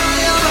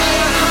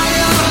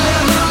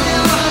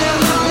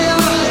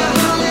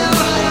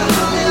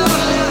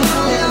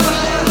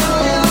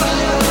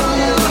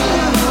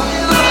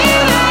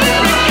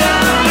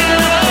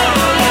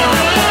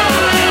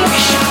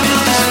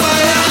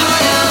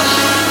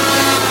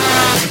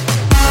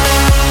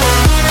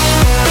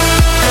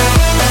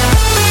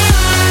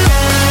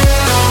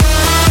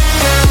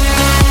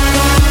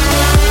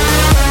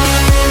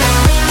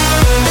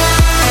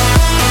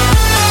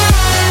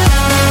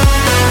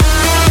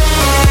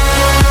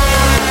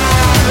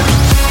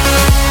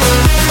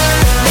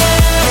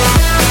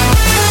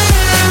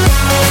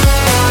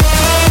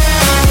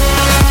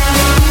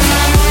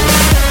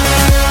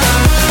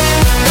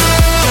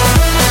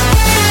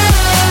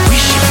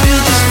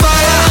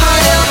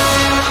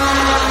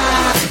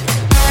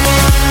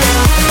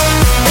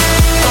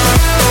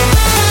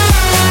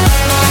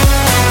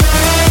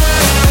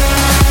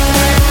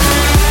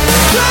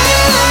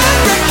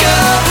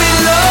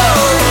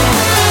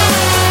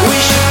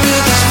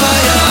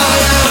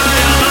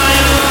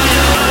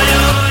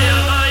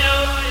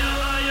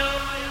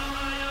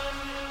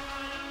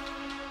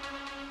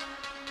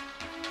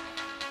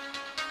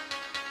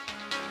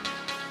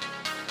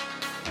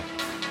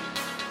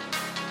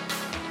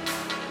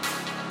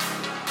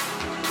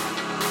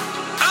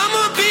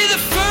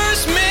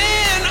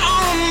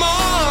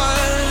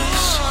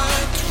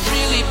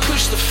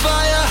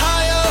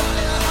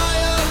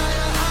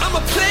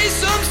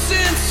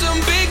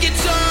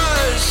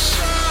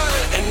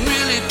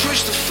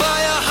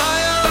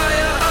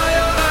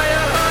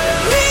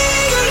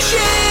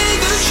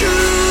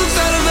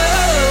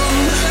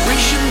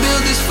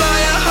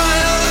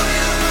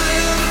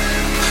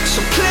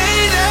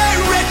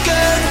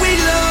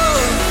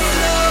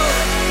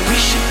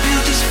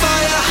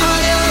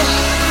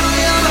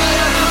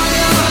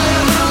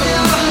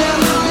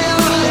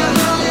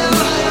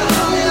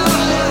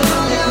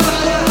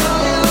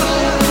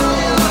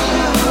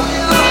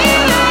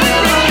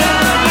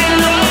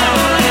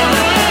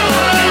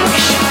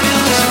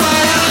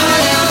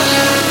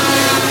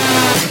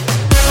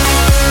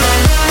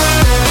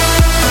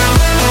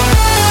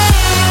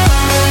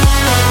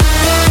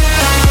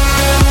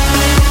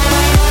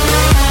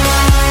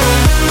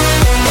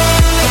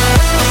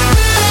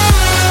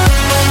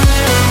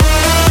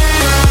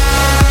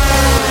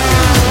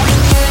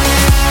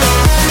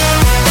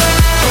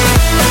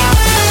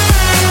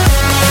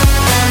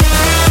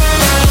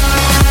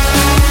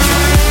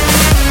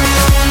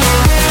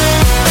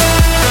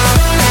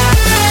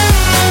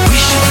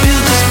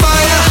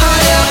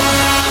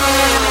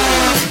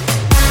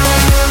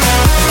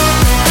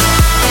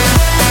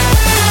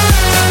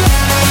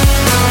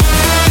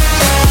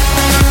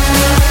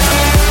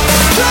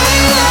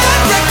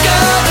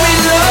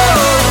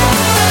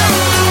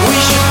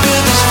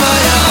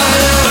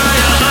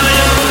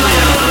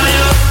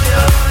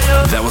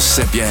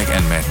 Sepjak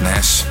and Matt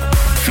Nash,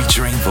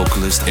 featuring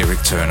vocalist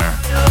Eric Turner.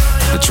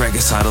 The track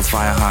is titled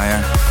Fire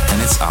Higher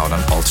and it's out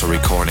on Alter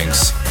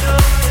Recordings.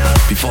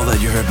 Before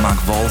that you heard Mark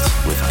Volt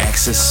with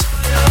Axis.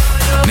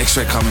 Next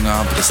track coming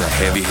up is a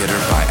heavy hitter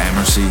by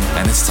Amercy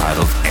and it's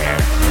titled Air.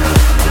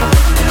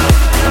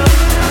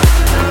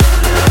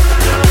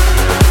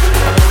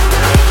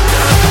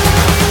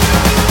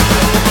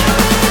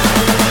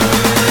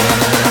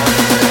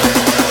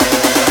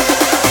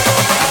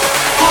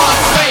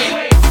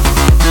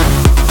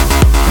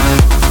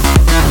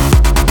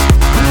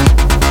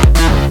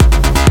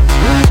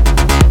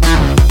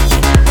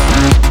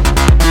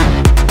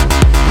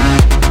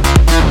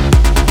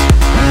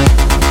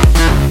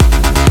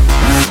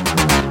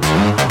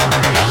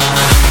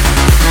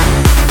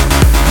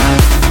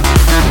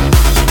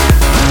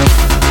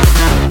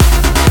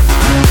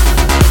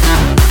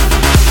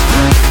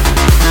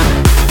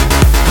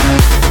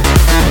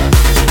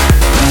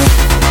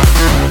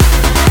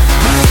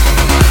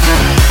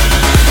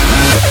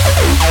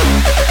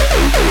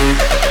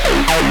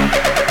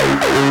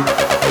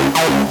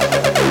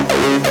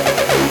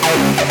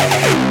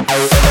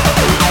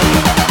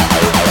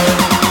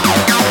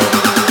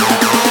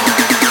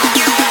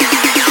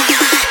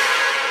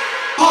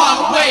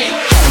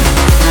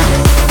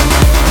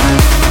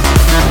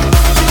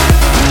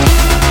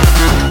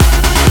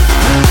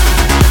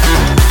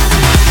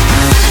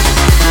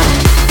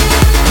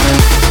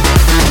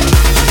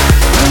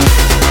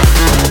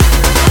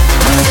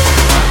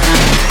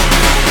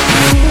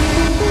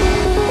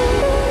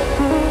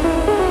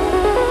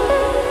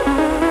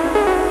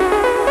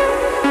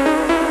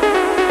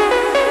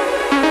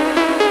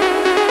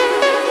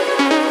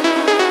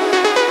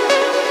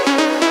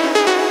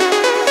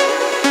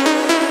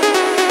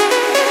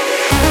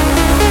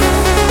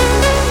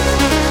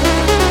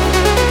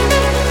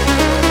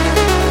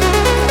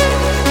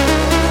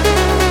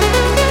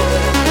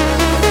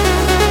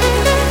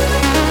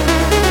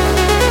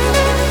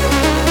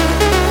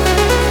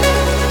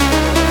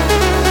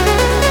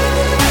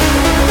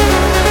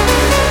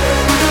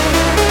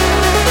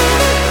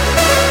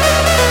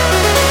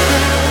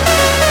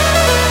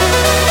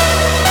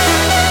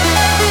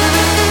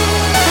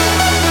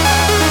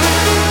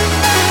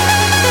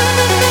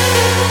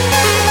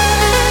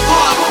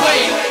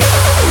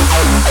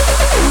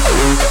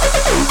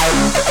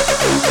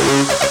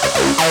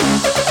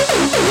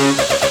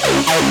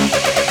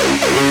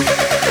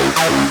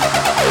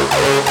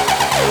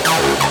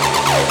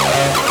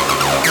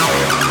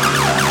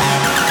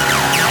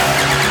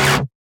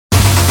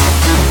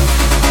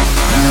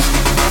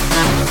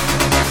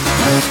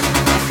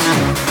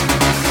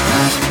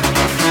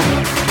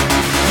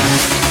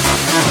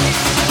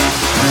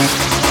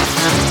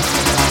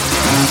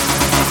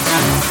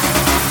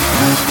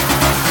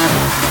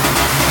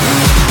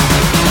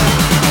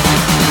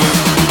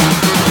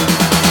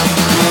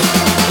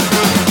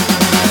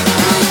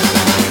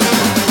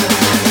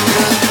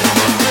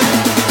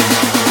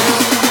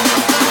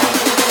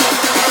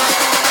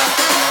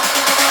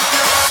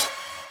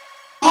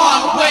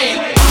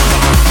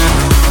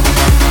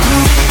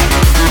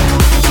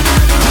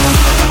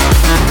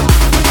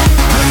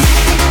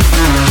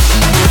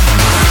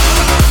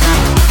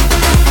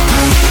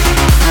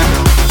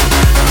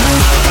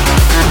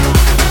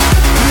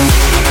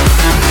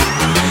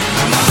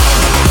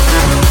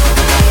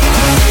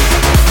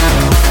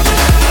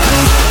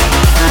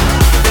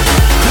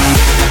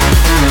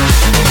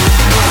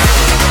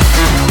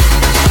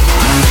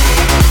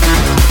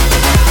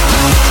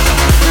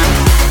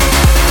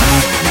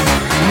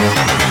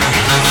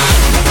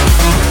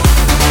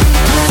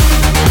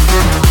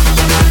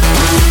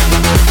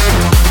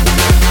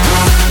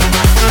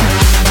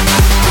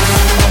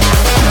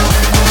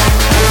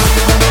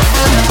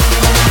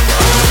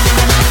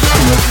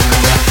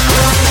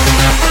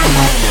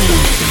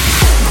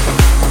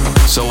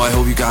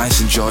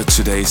 Enjoyed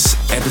today's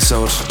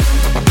episode.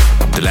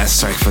 The last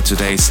track for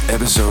today's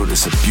episode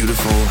is a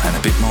beautiful and a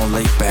bit more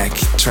laid-back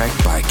track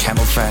by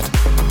Camel Fat.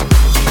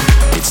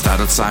 It's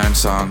titled Siren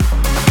Song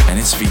and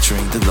it's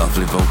featuring the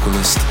lovely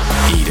vocalist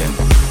Eden.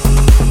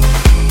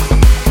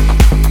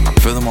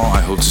 Furthermore,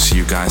 I hope to see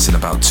you guys in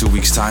about 2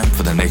 weeks' time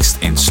for the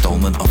next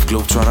installment of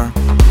Globetrotter.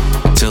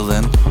 Till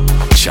then,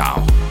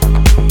 ciao.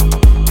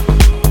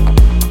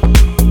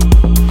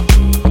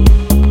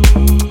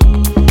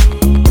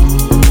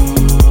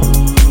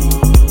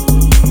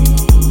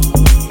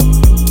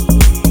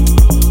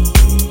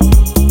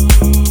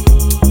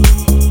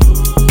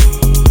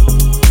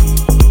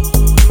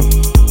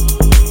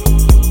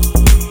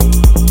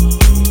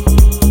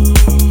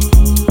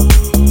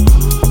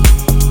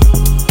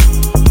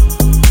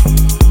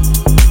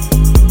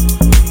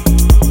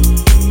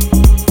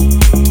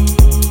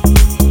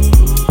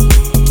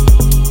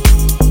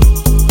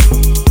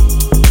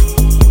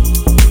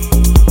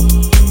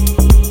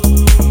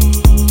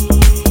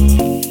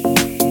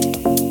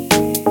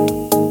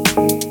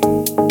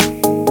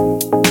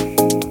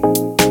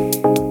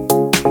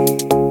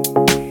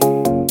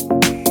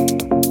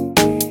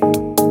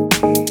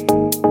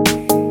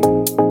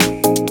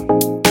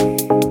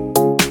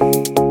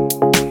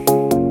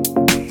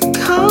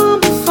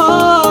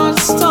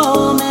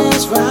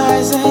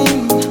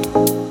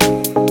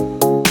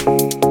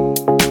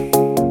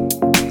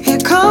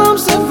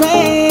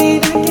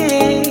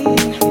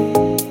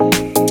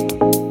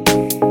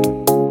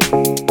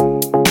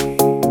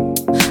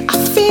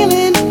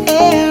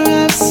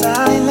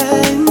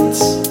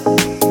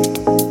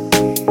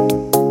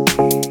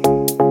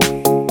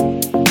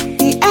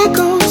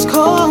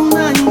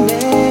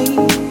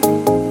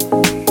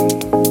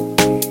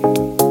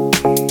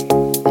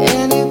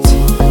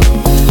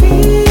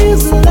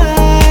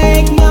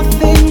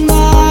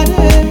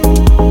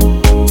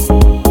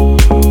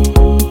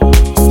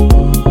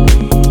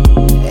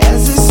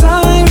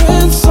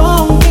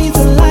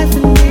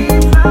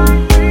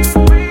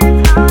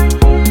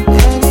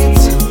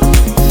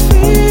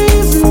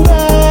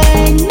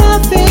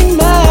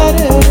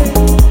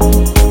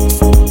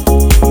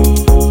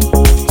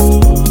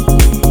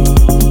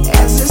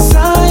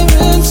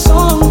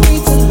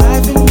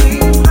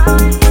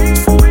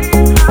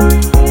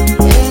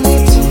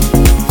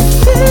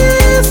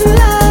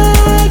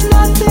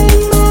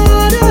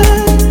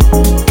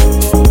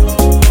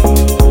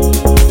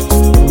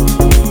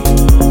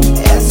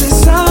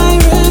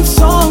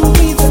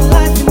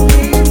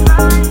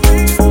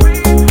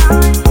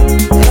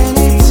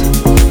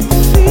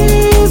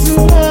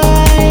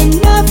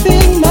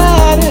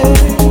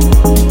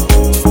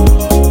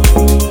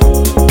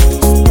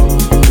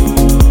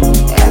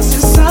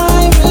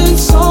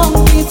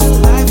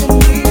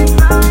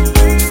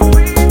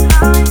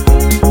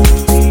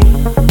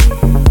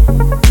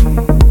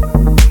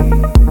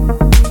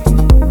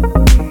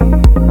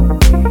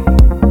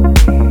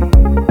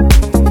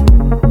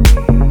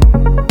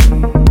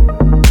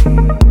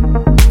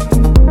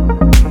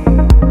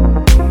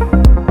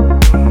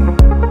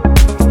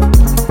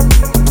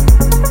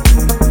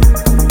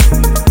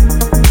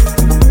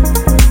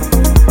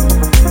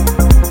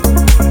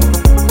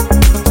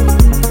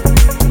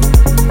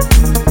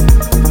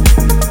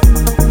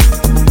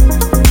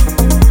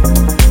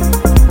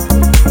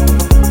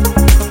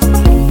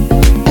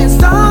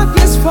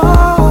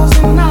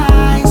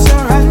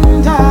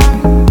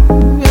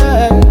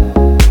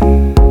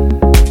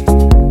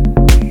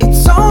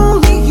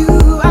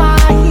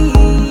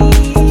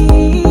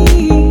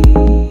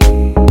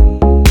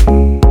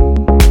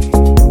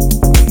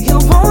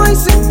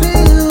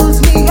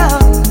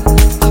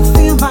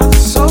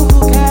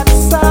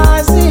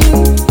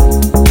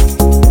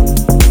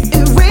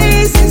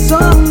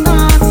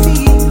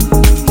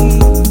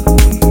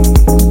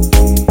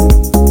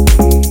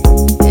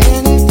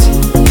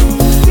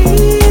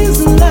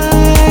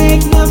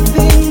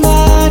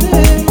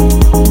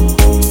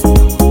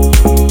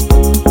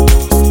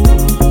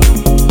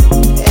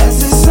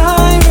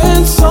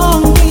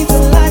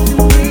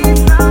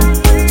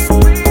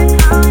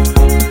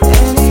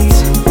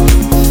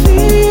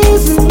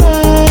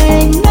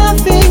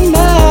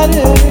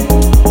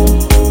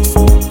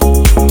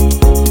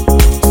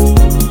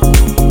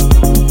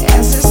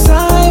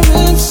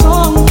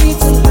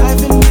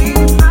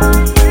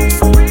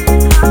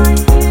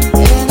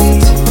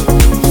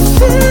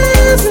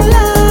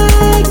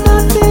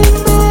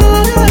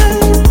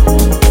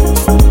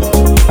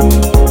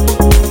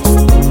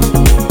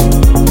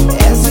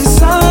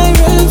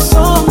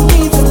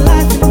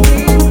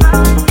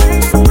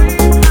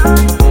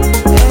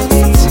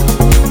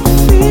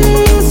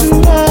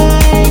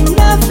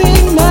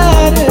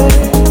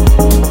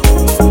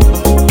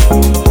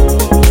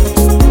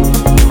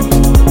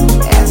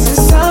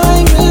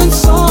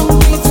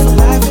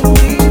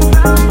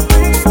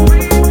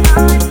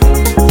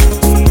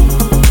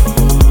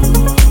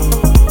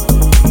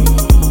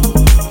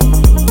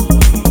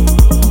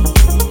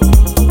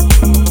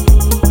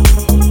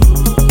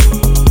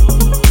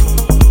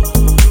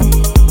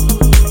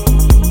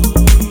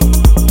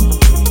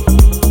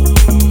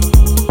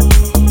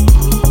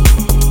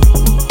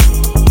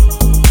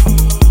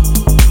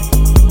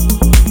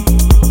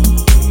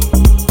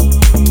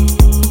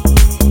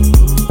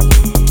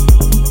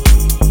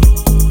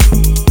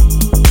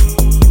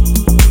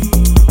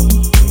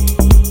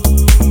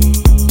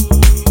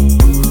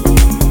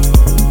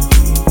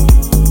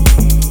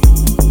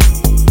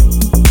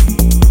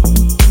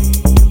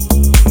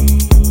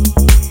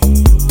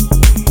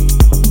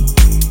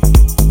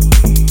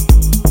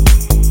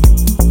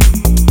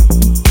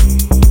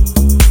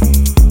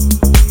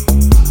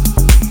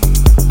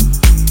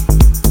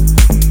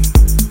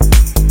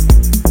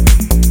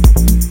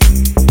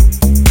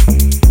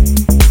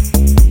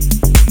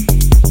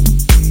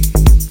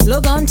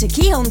 on to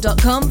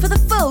keyhole.com for the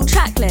full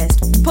track list,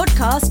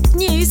 podcast,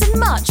 news, and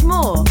much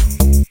more.